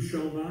you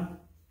shall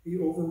not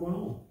be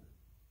overwhelmed.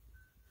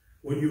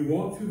 When you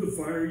walk through the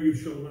fire, you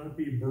shall not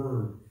be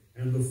burned,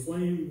 and the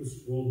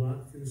flames will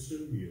not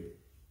consume you.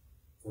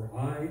 For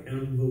I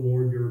am the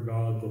Lord your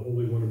God, the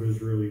Holy One of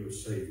Israel, your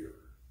Savior.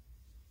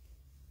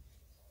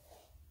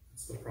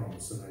 That's the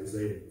promise in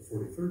Isaiah, the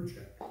 43rd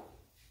chapter.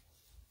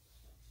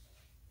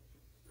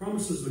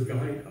 Promises to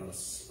guide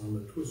us on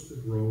the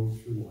twisted road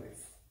through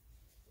life.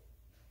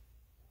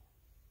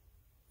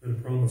 And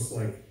a promise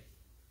like,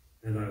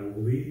 and I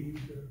will lead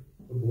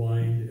the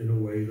blind in a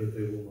way that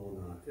they will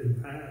know not.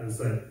 In paths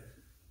that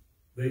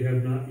they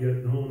have not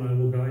yet known, I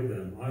will guide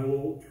them. I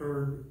will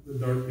turn the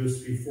darkness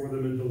before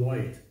them into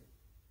light,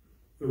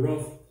 the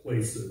rough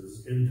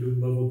places into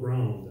level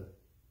ground.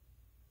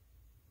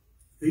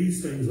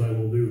 These things I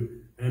will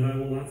do, and I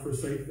will not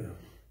forsake them.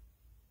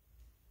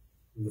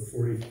 In the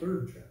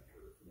 43rd chapter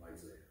of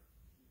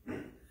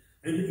Isaiah.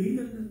 And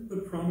even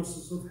the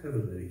promises of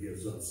heaven that he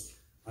gives us.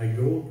 I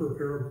go and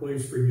prepare a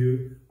place for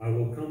you. I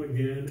will come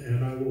again,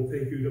 and I will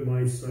take you to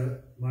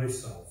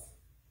myself,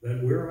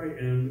 that where I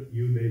am,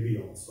 you may be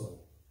also.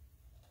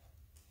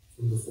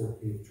 From the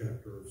 14th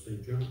chapter of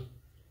St. John.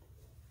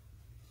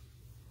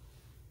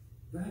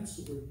 That's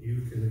what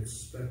you can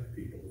expect,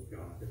 people of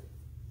God,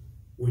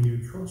 when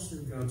you trust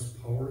in God's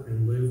power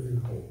and live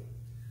in hope.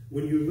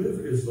 When you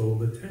live as though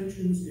the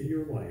tensions in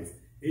your life,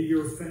 in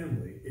your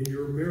family, in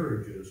your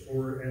marriages,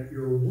 or at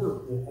your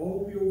work will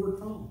all be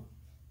overcome.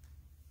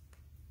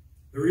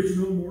 There is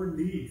no more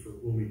need for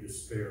gloomy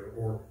despair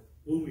or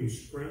gloomy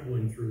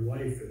scrambling through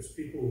life as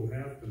people who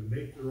have to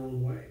make their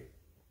own way,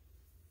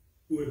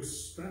 who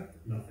expect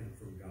nothing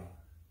from God.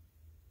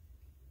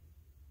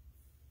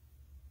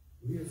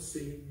 We have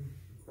seen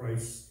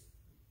Christ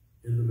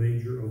in the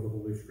manger of the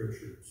Holy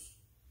Scriptures.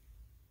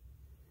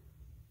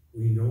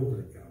 We know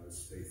that God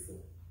is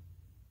faithful.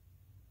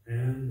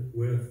 And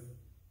with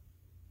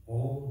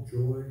all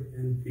joy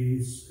and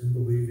peace in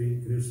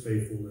believing in his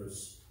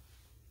faithfulness,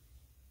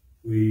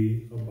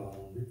 we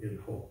abound in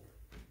hope.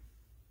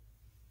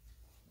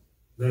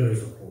 That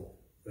is a hope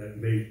that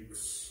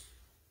makes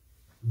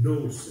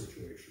no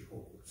situation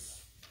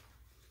hopeless.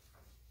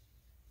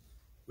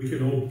 We can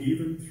hope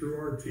even through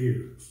our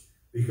tears,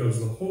 because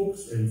the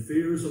hopes and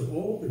fears of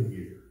all the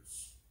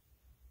years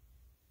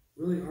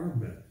really are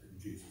met in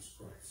Jesus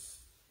Christ.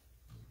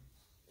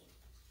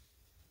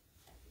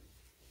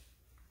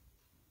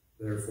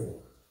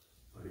 Therefore,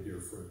 my dear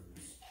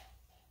friends,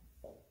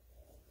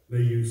 may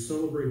you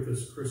celebrate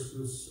this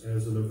Christmas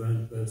as an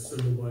event that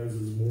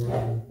symbolizes more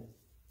than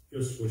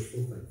just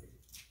wishful thinking,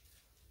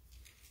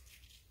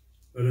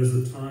 but as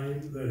a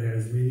time that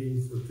has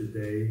meaning for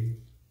today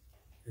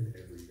and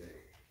every day,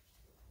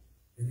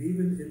 and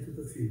even into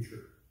the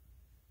future.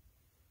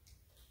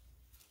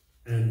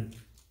 And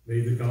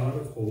may the God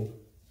of hope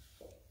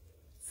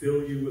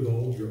fill you with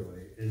all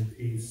joy and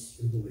peace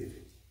in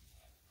believing,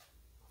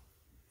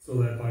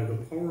 so that by the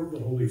power of the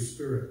Holy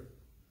Spirit,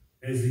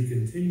 as he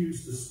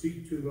continues to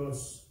speak to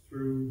us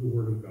through the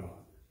Word of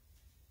God,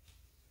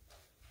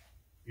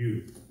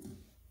 you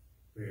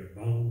may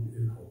abound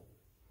in hope.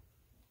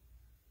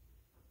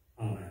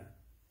 Amen.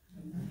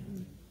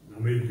 Amen. Now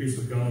may the peace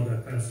of God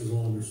that passes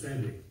all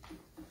understanding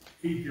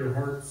keep your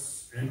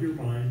hearts and your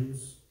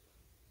minds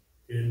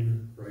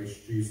in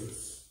Christ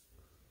Jesus.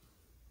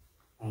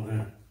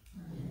 Amen.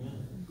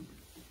 Amen.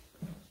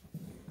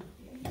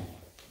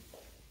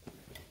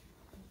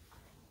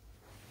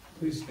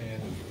 Please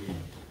stand as we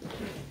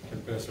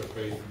confess our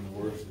faith in the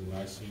words of the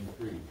Nicene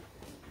Creed.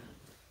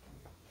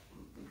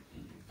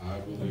 I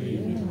believe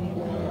in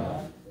one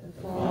God,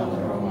 the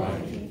Father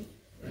Almighty,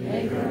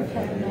 maker of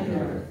heaven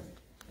and earth,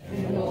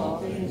 and of all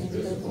things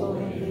visible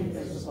and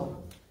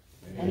invisible,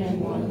 and in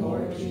one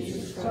Lord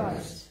Jesus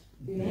Christ,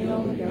 the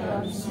only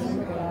begotten Son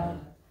of God,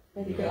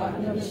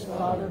 begotten of his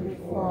Father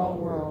before all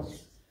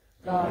worlds,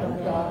 God of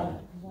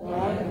God,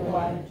 light of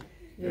light,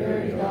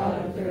 very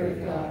God of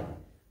very God,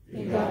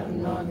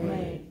 begotten, not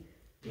made,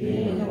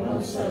 being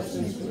one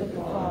substance with the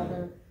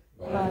Father,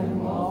 by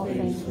whom all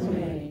things were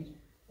made,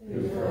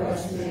 who for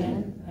us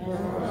men and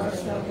for our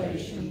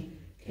salvation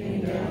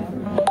came down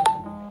from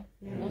heaven,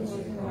 and was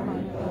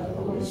incarnate by the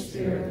Holy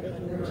Spirit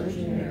of the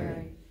Virgin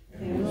Mary,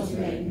 and was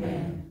made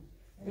man,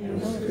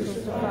 and was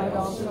crucified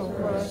also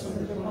for us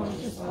under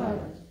Pontius Pilate.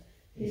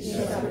 He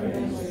suffered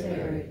and was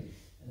buried,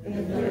 and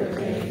the third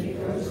day he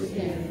rose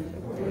again,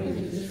 according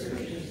to the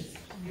Scriptures,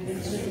 and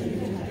ascended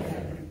into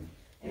heaven,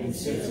 and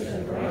sits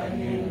at the right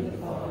hand of the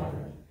Father.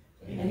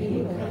 And he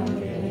will come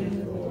again in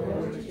the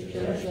world to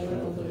judge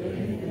both the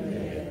living and the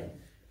dead,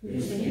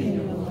 whose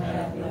kingdom will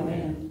have no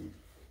end.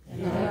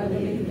 And I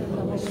believe in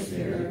the Holy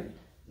Spirit,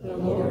 the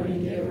Lord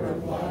and giver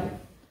of life,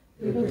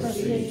 who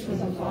proceeds from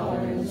the Father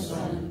and the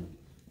Son,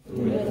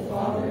 who with the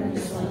Father and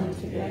the Son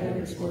together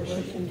is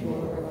worshipped and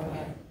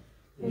glorified,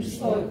 who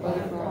spoke by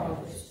the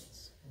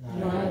prophets.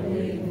 And I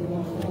believe in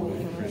one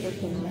holy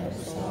Christian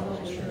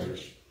apostolic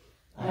church.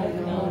 I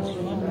acknowledge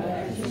one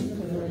baptism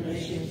for the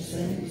remission of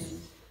sins,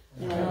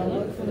 and I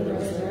look for the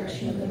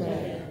resurrection of the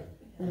dead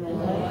and the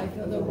life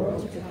of the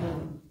world to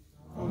come.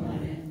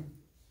 Amen.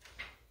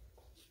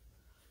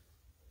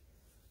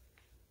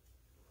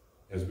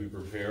 As we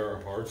prepare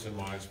our hearts and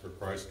minds for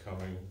Christ's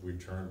coming, we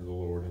turn to the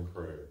Lord in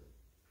prayer.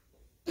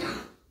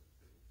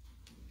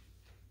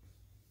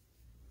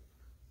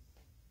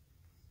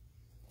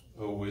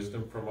 O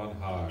wisdom from on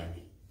high,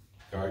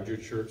 guide your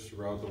church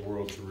throughout the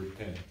world to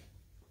repent,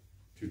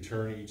 to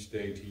turn each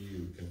day to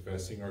you,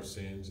 confessing our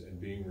sins and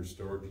being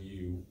restored to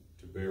you,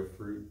 to bear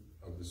fruit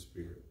of the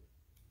Spirit.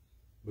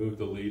 Move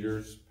the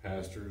leaders,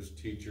 pastors,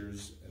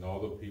 teachers, and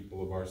all the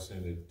people of our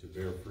synod to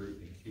bear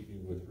fruit in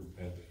keeping with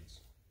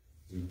repentance.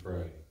 We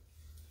pray.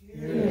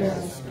 Hear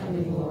us,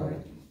 coming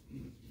Lord.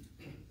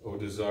 O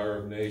desire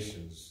of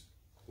nations,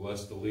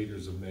 bless the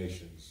leaders of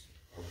nations,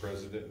 our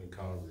president and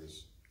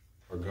Congress,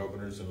 our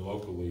governors and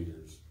local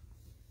leaders.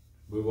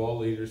 Move all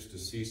leaders to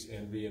cease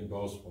envy and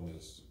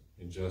boastfulness,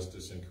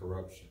 injustice and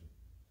corruption.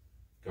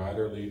 Guide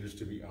our leaders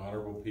to be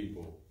honorable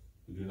people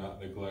who do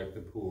not neglect the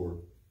poor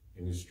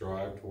and who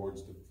strive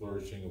towards the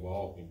flourishing of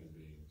all human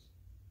beings.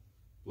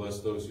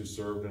 Bless those who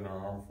served in our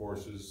armed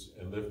forces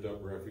and lift up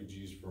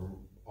refugees from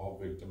all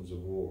victims of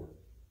war.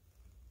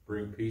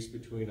 Bring peace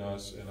between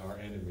us and our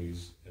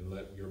enemies, and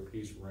let your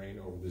peace reign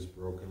over this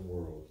broken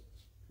world.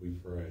 We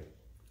pray.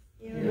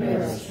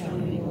 Hear us,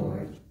 coming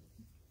Lord.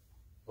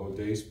 O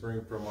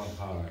dayspring from on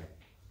high,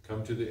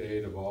 come to the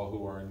aid of all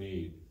who are in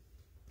need.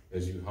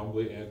 As you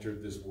humbly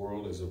entered this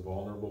world as a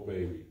vulnerable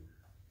baby,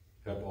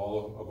 help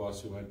all of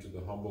us who enter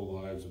the humble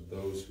lives of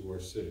those who are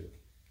sick,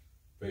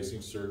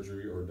 facing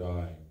surgery or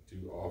dying,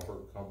 to offer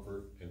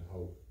comfort and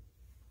hope.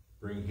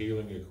 Bring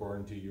healing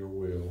according to your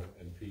will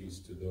and peace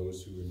to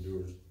those who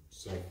endure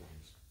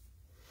sufferings.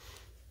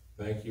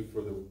 Thank you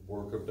for the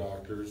work of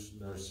doctors,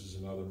 nurses,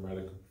 and other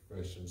medical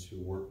professions who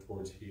work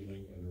towards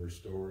healing and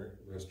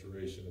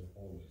restoration of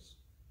wholeness.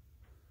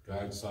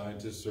 Guide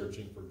scientists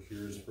searching for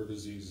cures for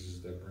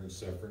diseases that bring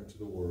suffering to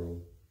the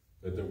world,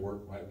 that their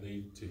work might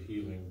lead to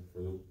healing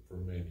for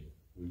many.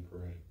 We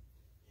pray.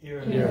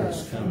 Hear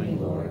us, coming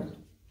Lord.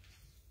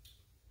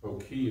 O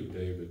Key of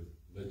David,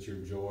 let your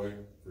joy,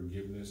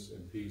 forgiveness,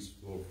 and peace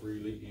flow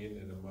freely in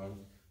and among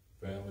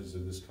families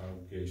of this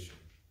congregation.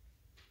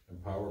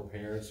 Empower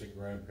parents and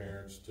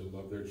grandparents to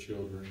love their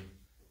children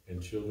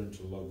and children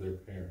to love their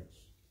parents.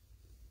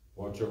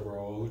 Watch over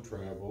all who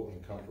travel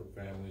and comfort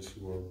families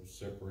who are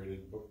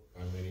separated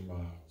by many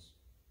miles.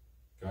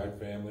 Guide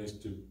families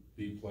to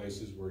be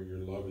places where your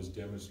love is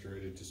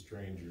demonstrated to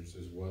strangers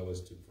as well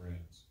as to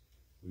friends.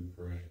 We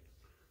pray.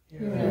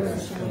 Hear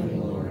us,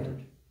 coming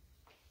Lord.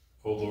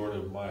 O Lord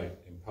of might,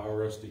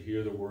 empower us to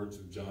hear the words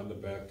of John the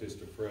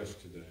Baptist afresh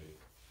today.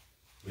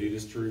 Lead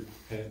us to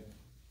repent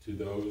to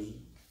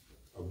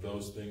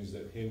those things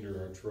that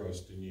hinder our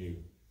trust in you,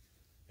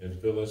 and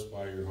fill us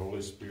by your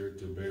Holy Spirit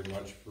to bear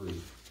much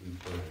fruit, we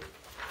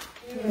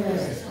pray. Hear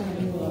us,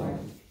 coming Lord.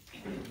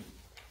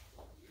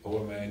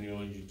 O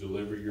Emmanuel, you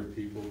deliver your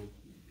people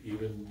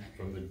even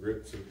from the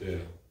grips of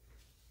death.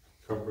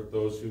 Comfort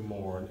those who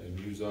mourn and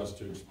use us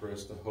to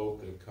express the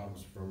hope that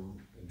comes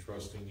from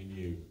entrusting in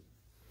you.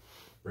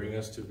 Bring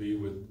us to be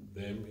with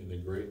them in the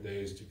great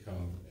days to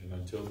come, and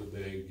until the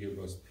day, give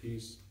us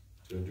peace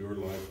to endure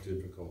life's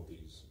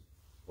difficulties,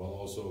 while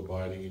also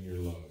abiding in your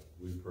love,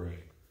 we pray.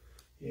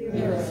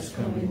 Hear us,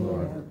 coming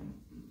Lord.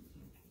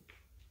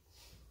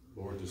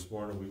 Lord, this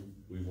morning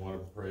we want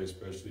to pray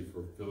especially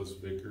for Phyllis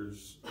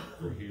Vickers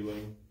for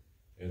healing,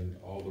 and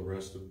all the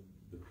rest of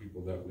the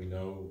people that we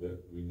know that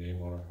we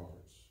name on our hearts.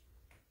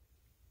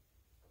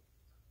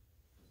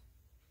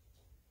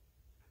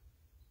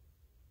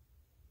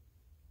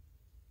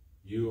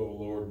 You, O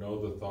Lord, know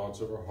the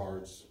thoughts of our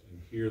hearts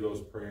and hear those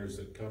prayers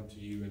that come to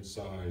you in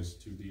sighs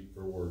too deep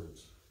for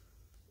words.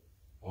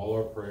 All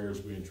our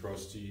prayers we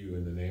entrust to you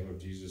in the name of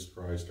Jesus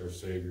Christ, our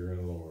Savior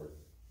and Lord.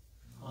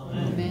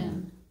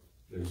 Amen.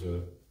 There's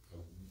a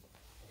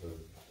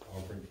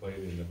offering plate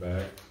in the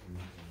back and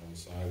on the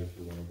side if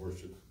you want to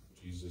worship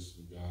Jesus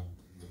and God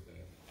with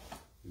that.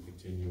 We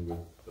continue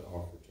with the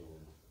offertory.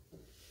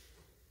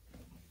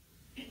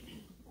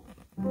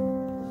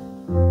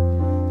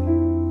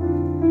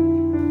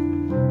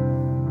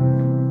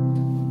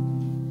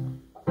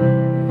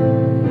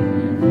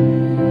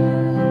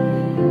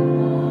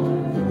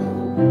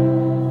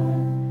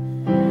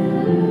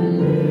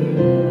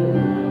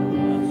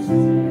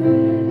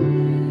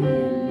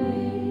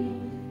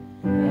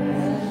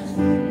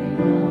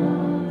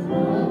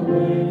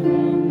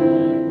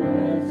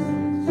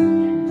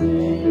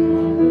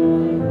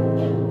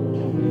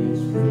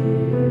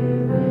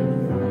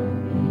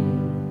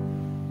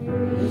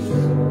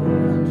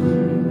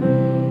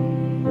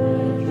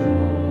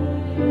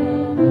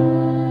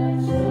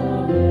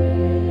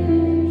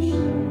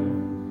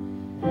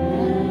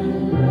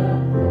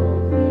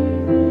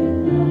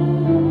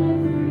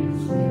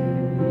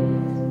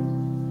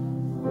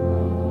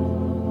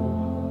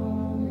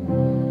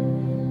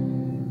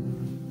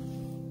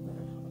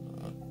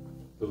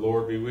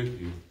 be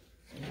with you.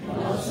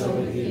 And also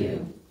with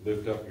you.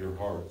 Lift up your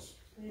hearts.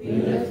 We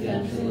lift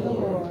them to the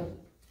Lord.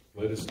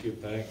 Let us give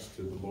thanks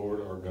to the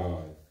Lord our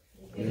God.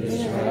 It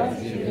is right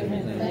to give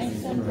him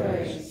thanks and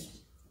praise.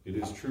 It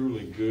is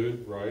truly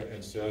good, right,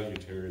 and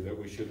salutary that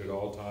we should at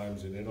all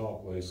times and in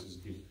all places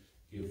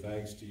give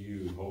thanks to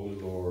you, Holy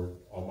Lord,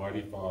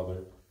 Almighty Father,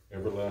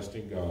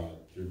 everlasting God,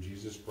 through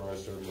Jesus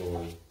Christ our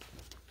Lord,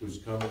 whose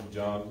coming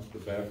John the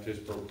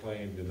Baptist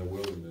proclaimed in the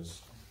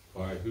wilderness,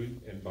 by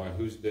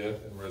whose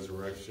death and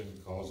resurrection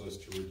calls us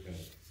to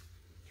repent,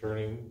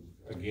 turning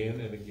again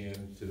and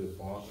again to the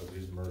font of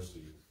his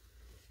mercy,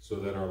 so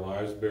that our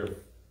lives bear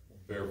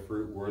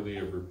fruit worthy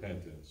of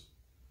repentance.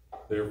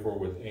 Therefore,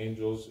 with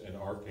angels and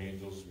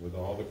archangels, with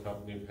all the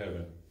company of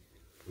heaven,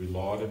 we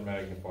laud and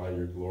magnify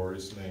your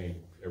glorious name,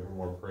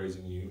 evermore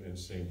praising you and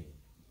singing.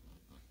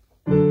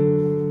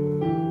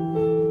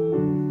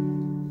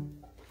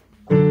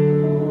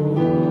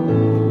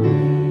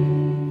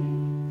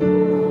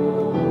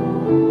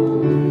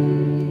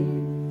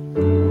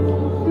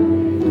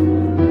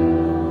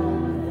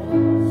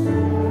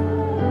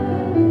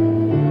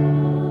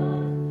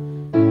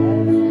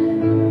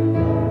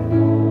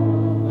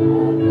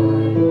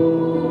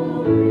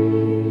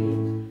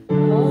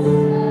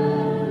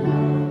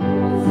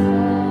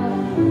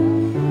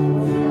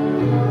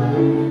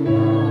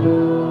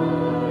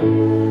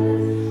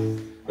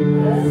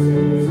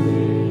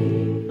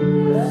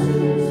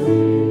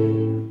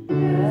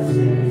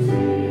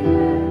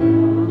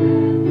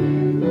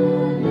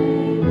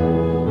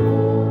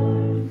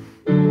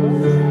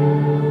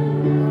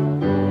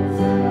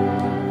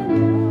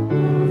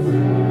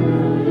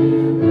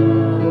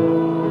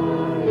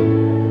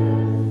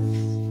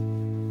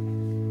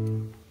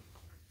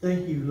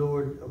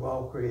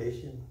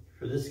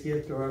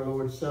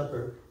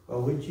 Supper, by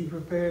which you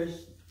prepare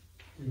us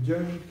to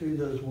journey through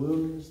those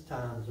wilderness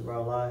times of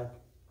our life,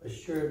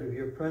 assured of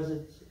your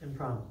presence and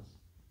promise.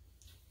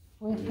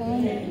 We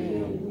thank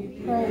you,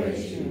 we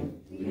praise you,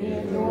 we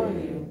adore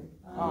you.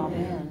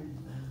 Amen.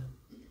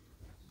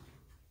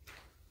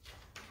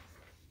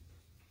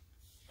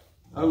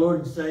 Our Lord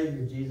and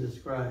Savior, Jesus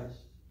Christ,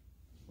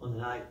 on the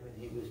night when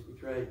he was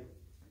betrayed,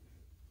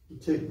 he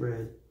took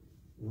bread,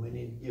 and when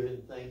he had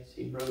given thanks,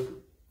 he broke it,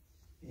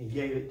 and he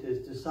gave it to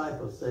his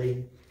disciples,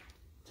 saying,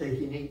 "Take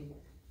and eat.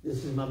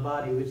 This is my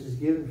body, which is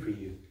given for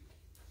you.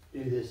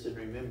 Do this in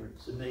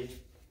remembrance of me."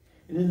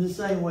 And in the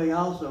same way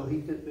also,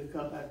 he took the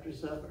cup after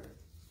supper.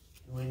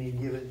 And when he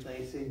had given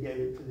thanks, he gave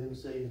it to them,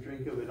 saying,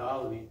 "Drink of it,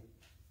 all of you.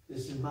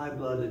 This is my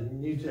blood of the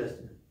New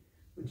Testament,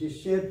 which is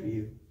shed for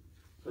you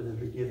for the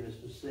forgiveness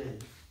of sin."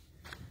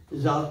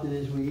 As often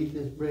as we eat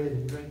this bread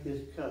and drink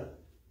this cup,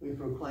 we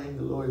proclaim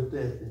the Lord's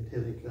death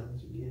until he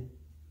comes again.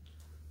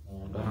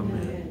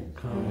 Amen.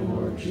 Come,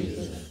 Lord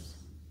Jesus.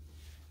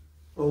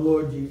 O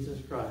Lord Jesus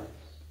Christ,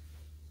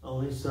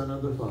 only Son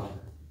of the Father,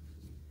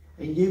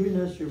 in giving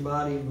us your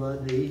body and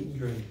blood to eat and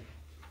drink,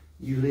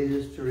 you lead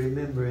us to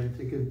remember and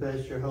to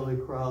confess your holy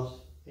cross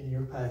and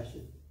your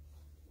passion,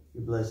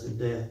 your blessed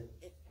death,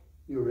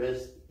 your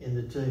rest in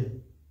the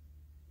tomb,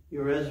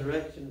 your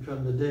resurrection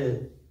from the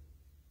dead,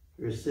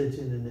 your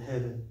ascension into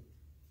heaven,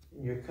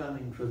 and your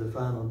coming for the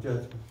final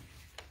judgment.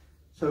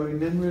 So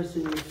remember us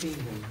in your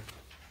kingdom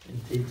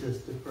and teach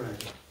us to pray.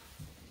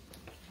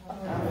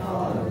 Our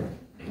Father,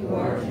 who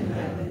art in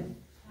heaven,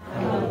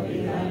 hallowed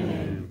be thy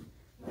name.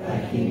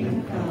 Thy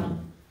kingdom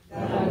come,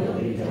 thy will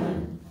be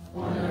done,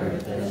 on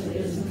earth as it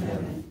is in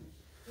heaven.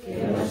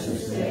 Give us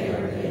this day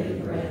our daily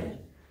bread,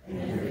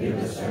 and forgive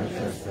us our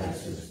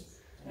trespasses,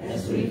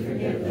 as we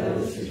forgive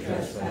those who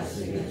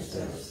trespass against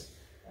us.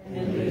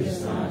 And lead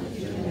us not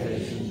into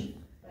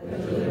temptation,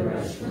 but deliver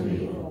us from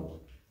evil.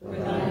 For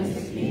thine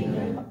is the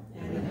kingdom,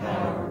 and the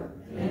power,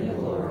 and the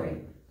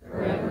glory,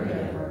 forever and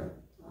ever.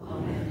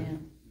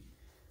 Amen.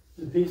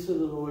 The peace of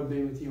the Lord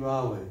be with you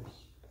always.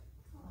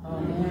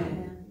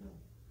 Amen.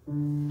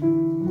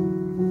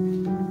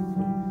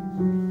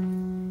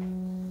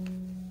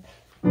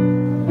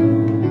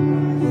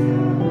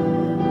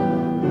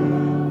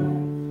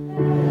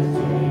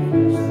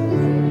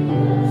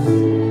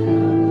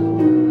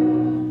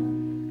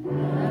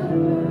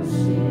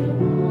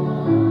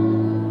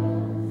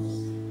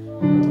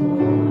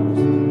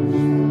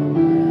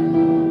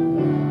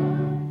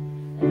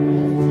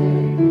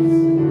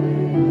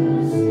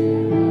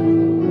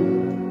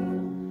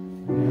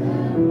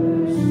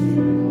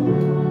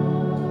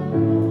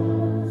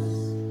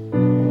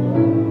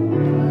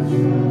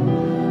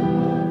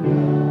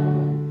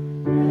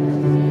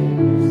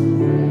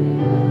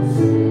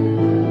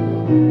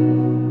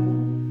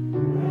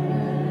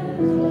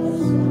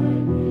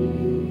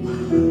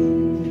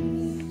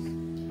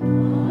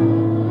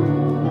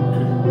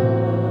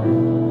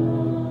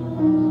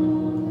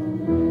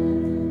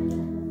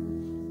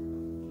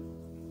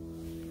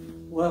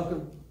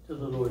 Welcome to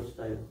the Lord's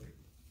table.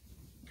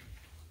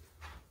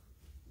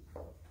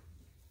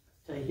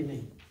 Take and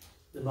eat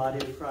the body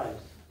of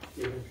Christ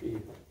given for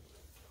you.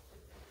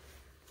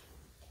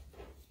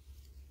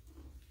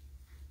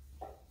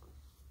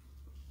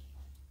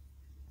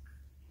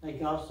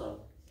 Take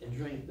also and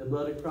drink the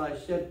blood of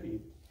Christ shed for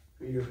you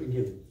for your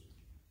forgiveness.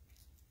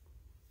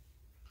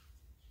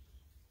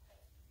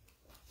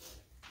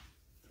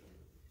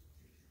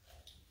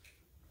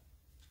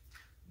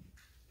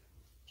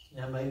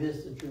 Now may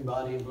this, the true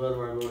body and blood of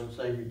our Lord and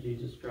Savior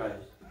Jesus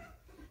Christ,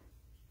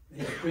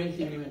 may it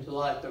strengthen you into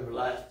life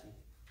everlasting,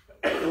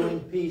 knowing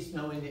peace,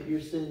 knowing that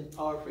your sins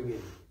are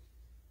forgiven,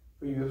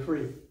 for you are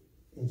free.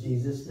 In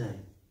Jesus'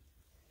 name,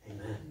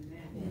 amen.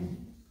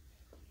 Amen.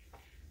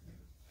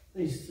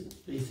 Please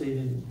be seated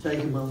and take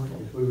a moment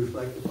as we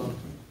reflect upon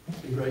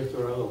the grace of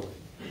our Lord.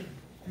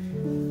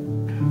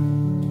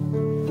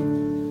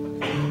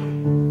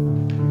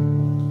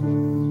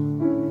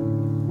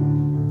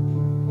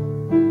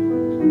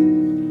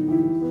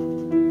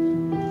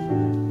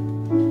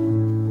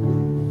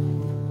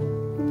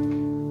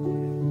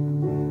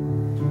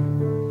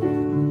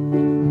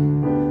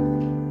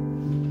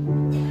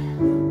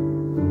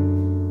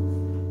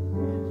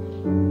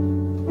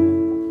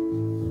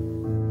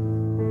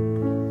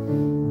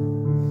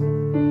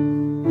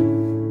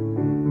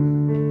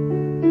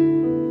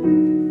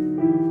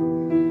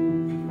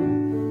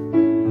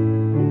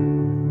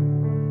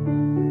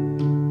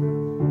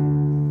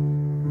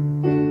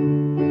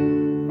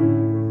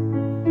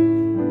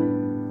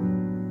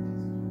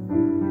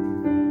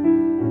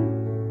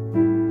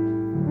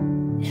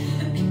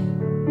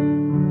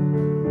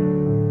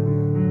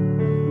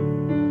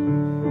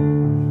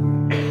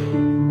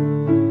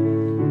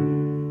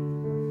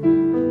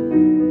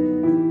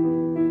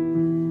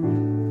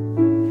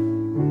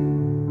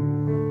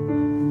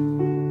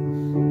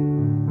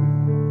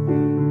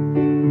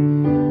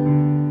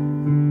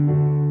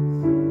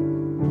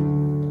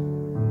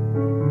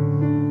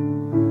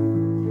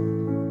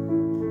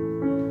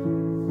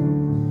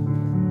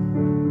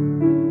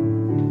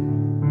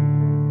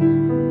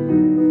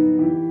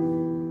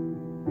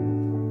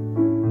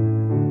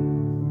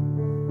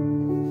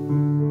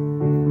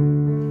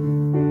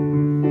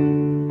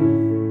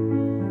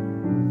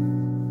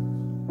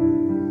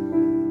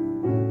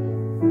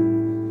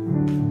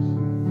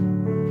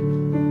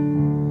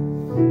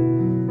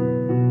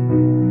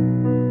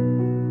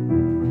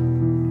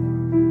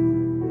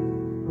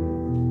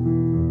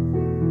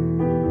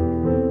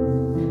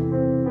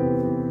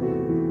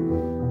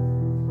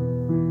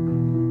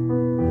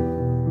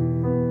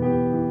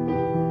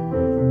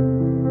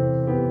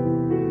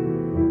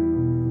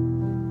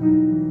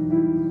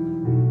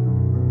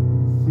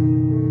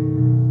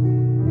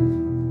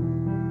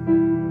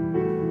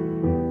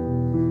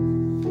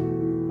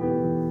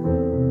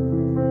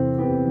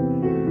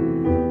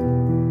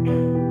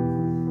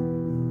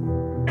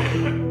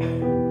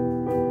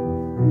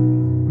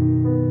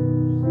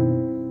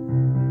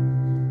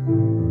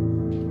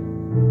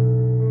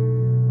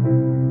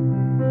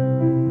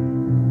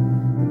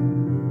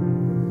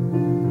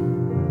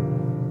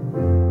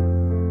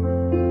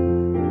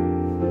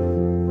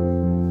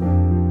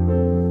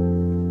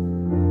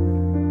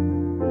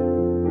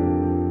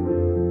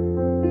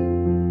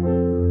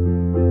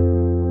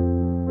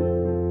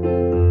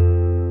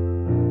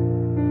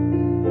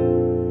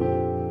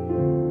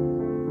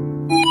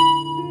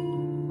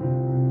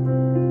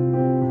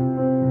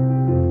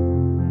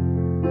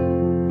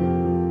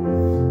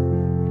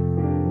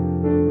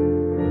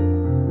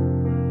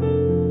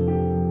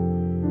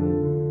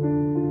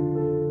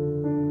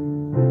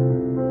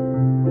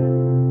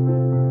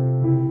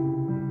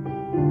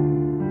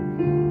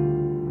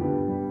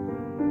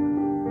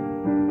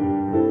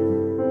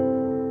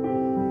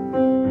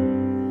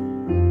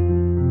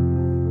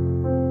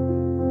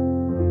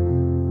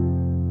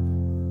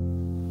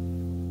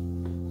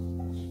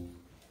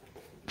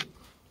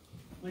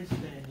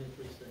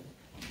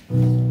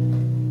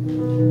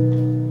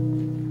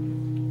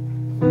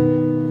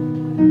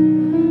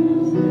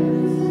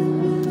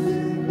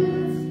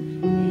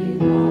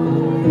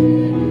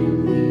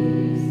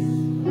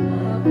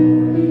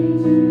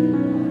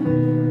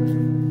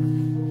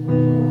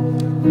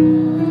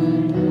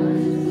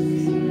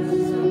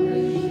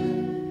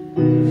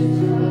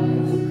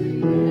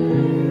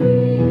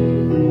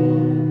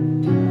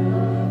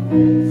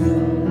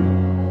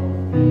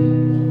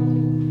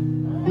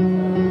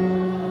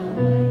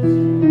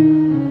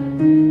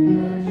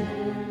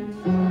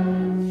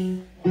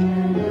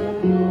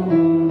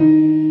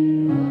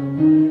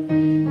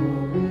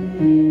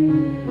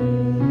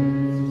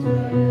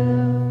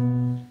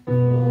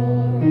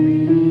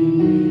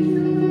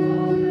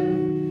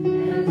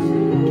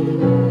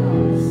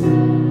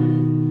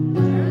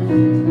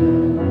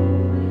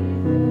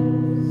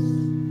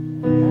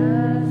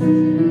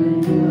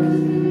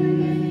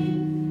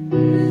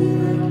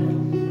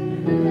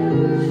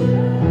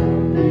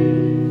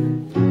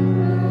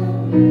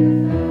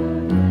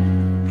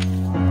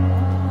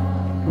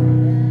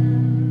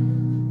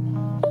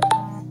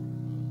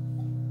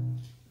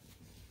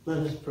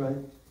 Let us pray.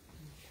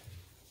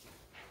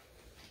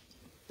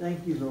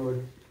 Thank you,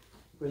 Lord,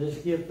 for this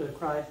gift of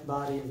Christ's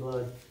body and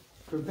blood.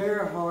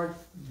 Prepare our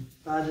hearts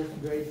by this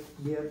great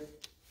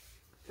gift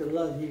to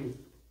love you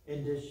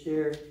and to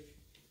share,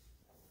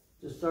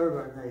 to serve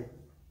our neighbor,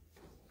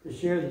 to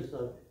share the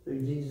subject. through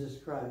Jesus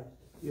Christ,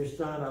 your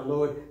Son, our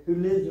Lord, who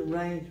lives and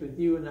reigns with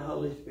you in the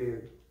Holy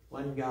Spirit,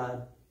 one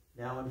God,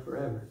 now and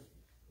forever.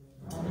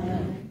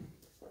 Amen.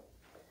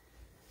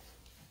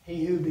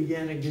 He who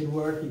began a good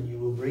work in you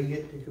will bring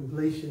it to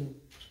completion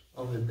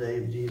on the day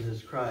of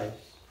Jesus Christ.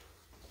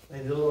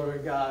 May the Lord our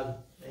God,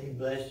 may He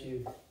bless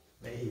you,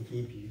 may He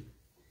keep you.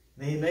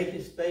 May He make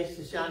His face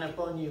to shine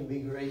upon you and be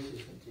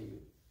gracious unto you.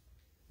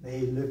 May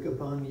He look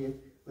upon you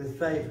with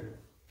favor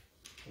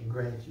and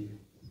grant you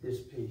His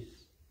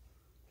peace.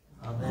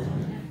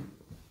 Amen.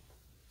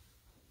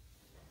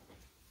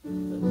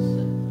 Let's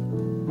sit.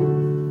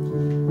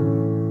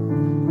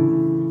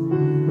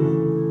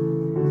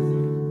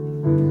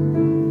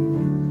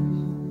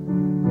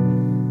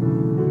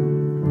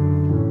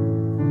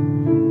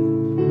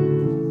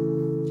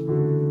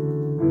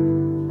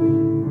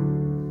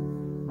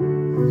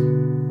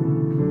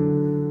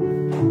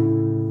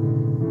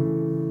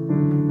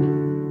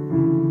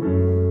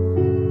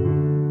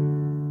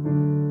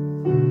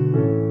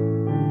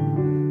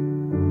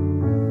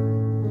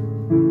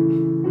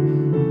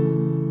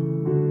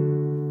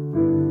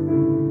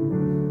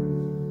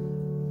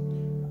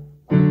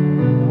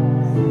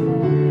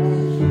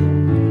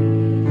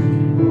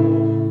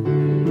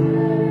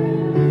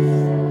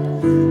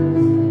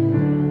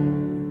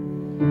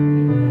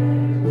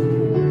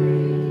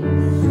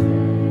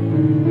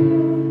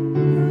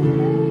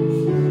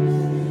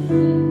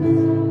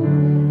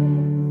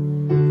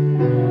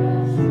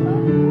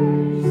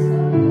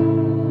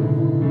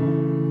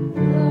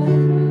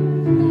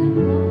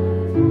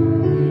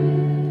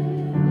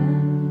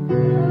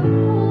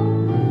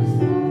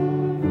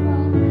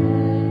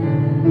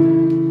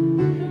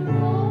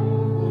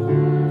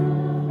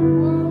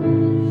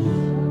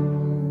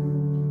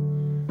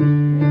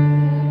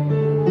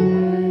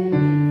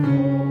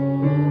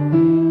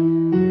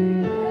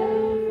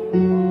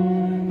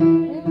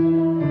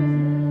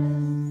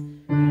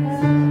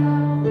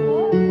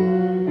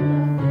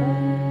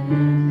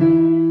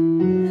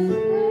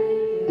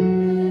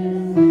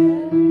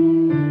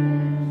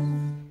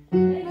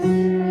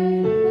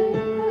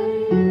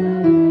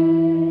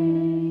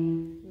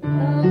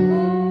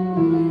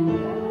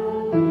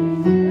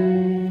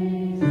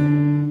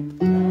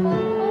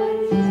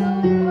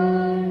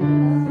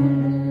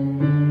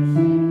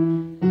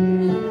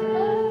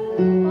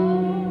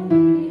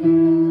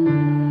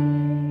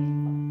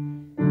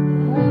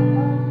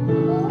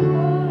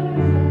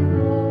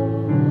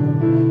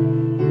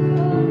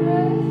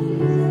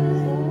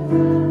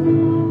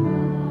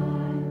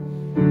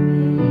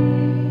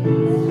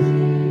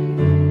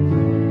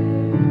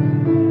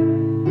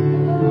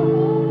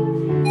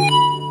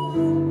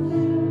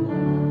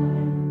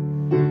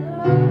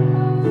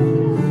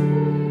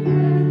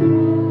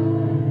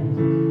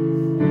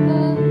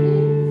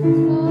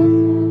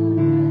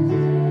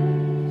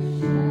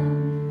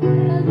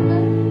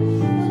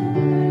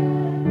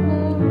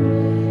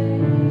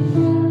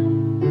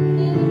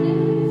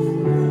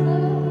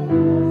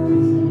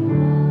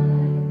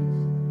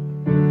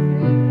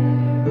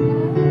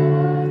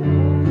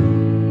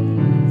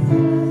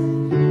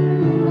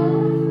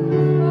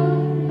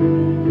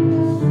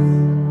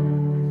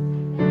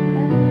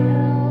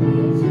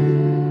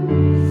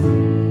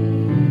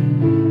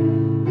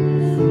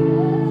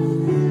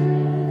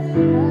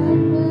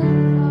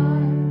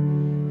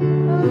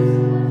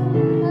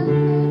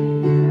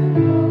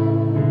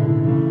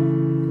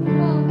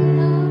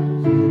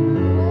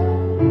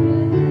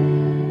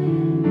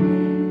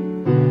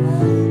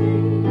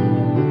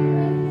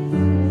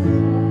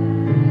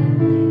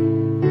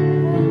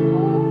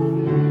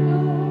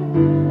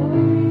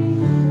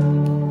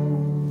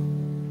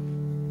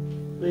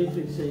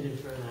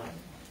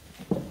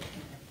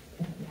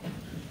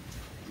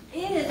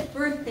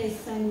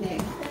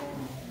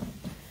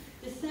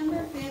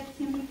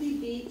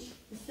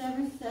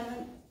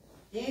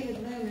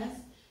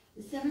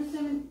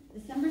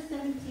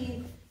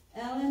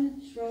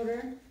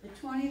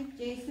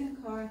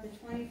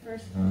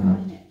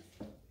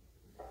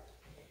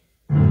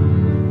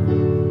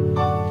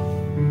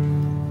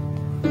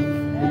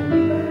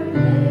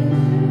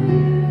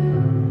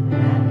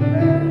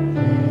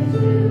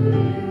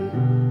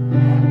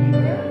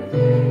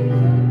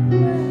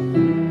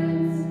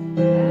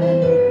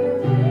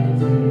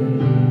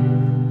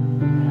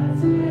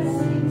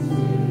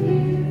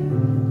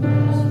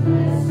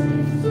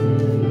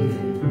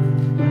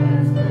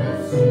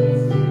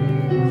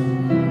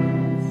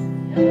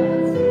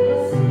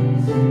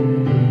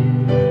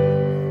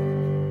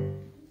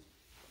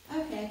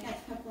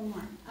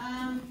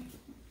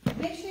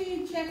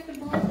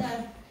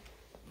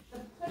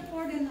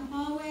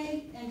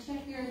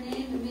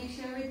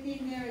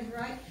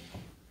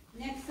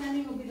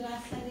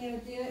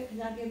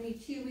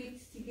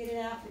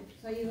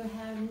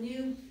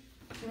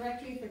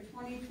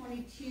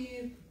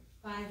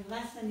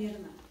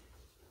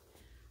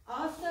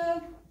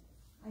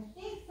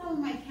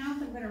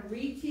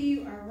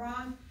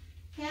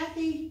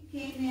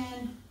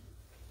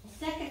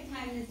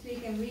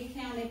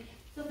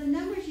 So the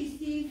numbers you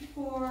see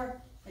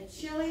for the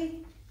chili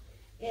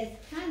is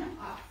kind of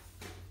off.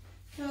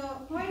 So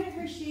according to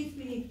her sheets,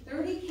 we need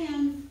 30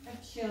 cans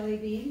of chili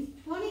beans,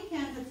 20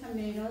 cans of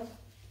tomatoes,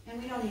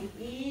 and we don't need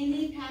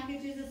any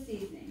packages of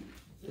seasoning.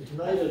 The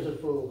tomatoes are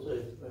full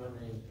too, but I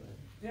mean,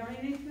 We don't need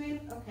any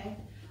tomatoes? Okay.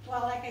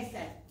 Well, like I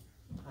said,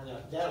 I know,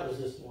 that was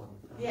this one.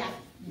 yeah.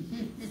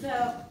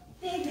 So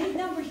these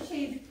numbers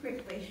change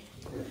quickly.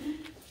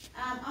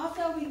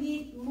 Also, we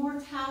need more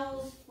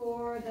towels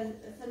for the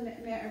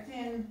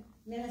Samaritan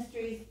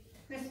Ministries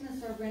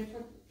Christmas or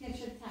winter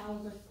kitchen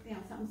towels or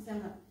something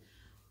similar.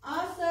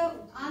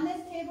 Also, on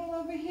this table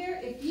over here,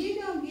 if you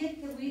don't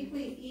get the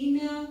weekly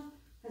email,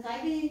 because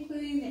I've been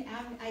including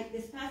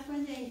this past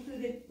Wednesday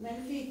included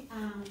Wednesday's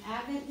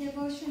Advent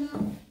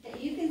devotional that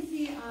you can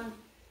see on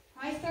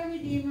Christ our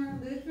Redeemer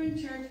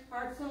Lutheran Church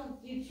Hartselle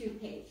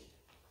YouTube page.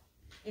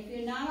 If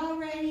you're not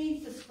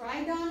already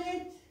subscribed on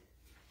it,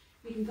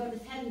 you can go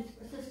ahead and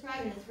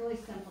subscribe, and it's really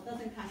simple. It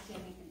doesn't cost you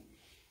anything.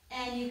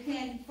 And you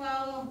can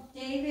follow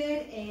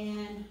David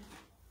and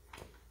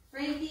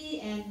Frankie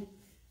and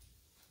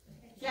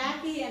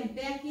Jackie and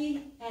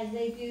Becky as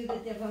they do the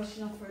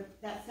devotional for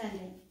that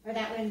Sunday, or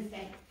that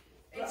Wednesday.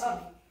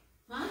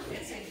 Huh?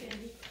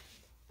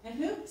 And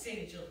who?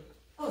 Cindy Children.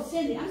 Oh,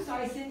 Cindy. I'm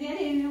sorry, Cindy. I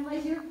didn't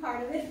realize you were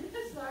part of it.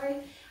 Sorry.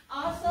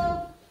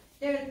 Also,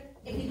 if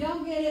you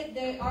don't get it,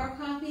 there are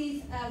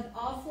copies of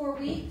all 4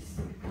 weeks.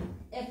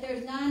 If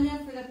there's not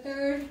enough for the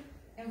 3rd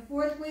and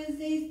 4th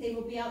Wednesdays, they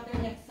will be out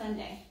there next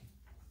Sunday.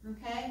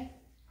 Okay?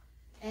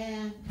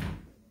 And,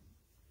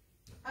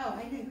 oh,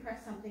 I didn't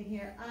correct something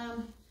here.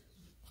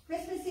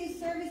 Christmas Eve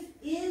service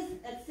is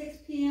at 6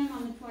 p.m.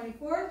 on the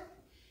 24th.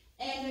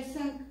 And there's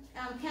some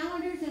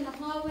calendars in the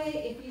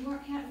hallway. If you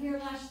weren't here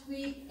last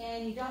week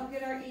and you don't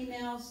get our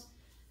emails,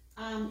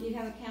 you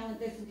have a calendar.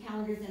 There's some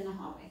calendars in the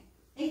hallway.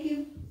 Thank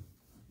you.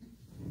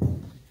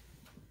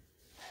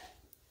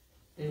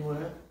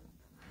 Anyone else?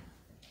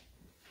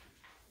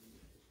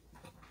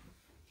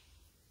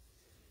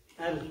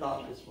 I had a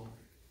thought this morning.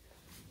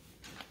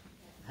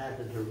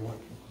 Happens every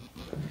once in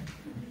a while.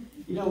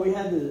 You know, we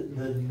had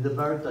the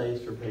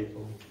birthdays for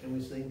people, and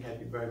we sing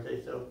happy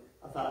birthday, so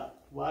I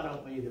thought, why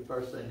don't we, the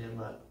first thing in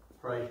my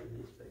pray for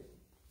these people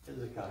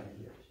as a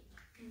congregation?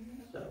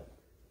 So,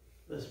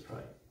 let's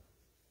pray.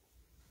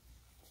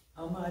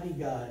 Almighty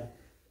God,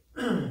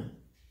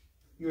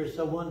 you are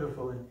so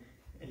wonderful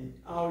in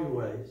all your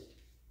ways.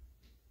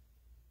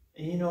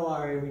 And you know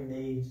our every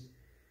needs,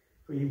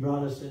 for you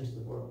brought us into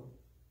the world.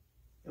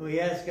 And we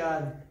ask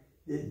God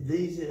that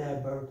these that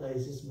have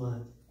birthdays this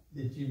month,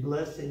 that you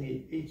bless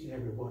each and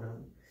every one of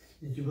them.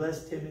 That you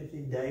bless Timothy,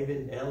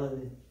 David,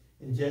 Ellen,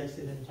 and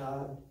Jackson and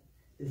Todd.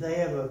 That they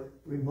have a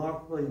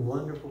remarkably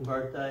wonderful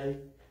birthday.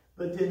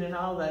 But then in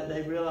all that,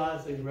 they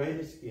realize the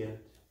greatest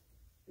gift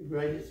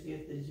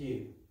is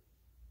you.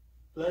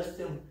 Bless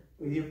them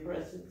with your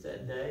presence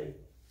that day.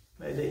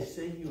 May they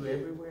see you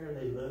everywhere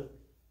they look.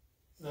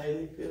 May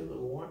they feel the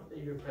warmth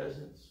of your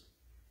presence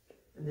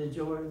and the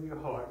joy of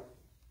your heart.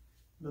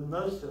 But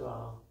most of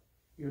all,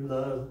 your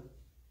love,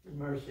 your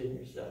mercy, and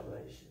your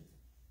salvation.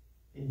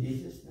 In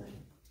Jesus'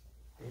 name,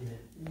 amen.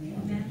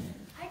 Amen.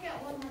 I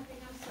got one more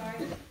thing, I'm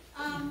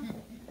sorry.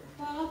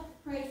 Bob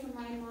prayed for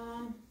my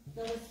mom,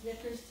 Phyllis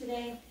Vickers,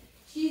 today.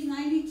 She's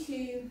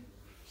 92.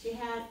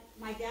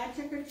 My dad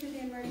took her to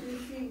the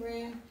emergency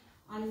room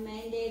on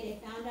Monday.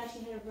 They found out she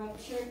had a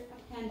ruptured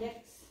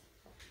appendix.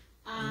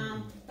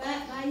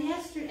 But by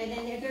yesterday, and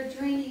then they're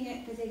draining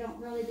it because they don't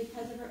really,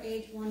 because of her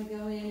age, want to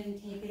go in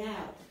and take it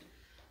out.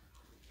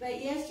 But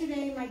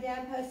yesterday, my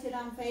dad posted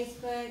on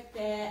Facebook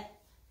that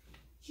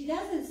she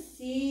doesn't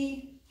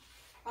see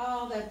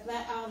all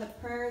the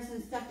prayers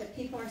and stuff that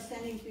people are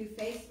sending through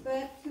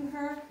Facebook to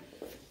her.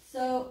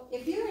 So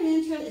if you're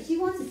interested, she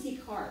wants to see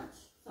cards.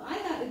 So I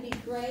thought it would be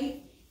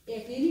great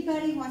if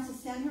anybody wants to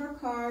send her a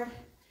card.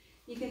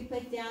 You can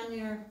put down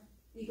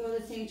you go to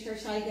the same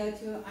church I go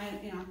to,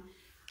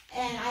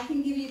 and I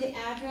can give you the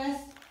address,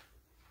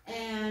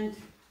 and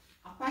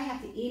I'll probably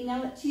have to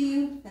email it to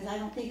you because I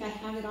don't think I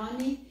have it on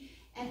me.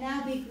 And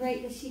that would be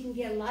great that she can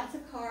get lots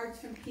of cards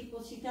from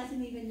people she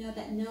doesn't even know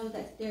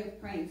that they're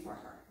praying for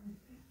her.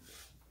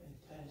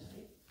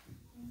 Fantastic.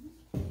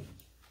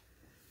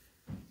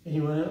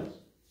 Anyone else?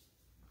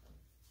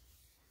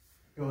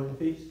 Go in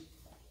peace.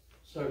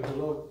 Serve the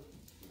Lord.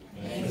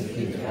 Thanks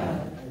be to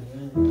God.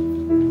 Amen.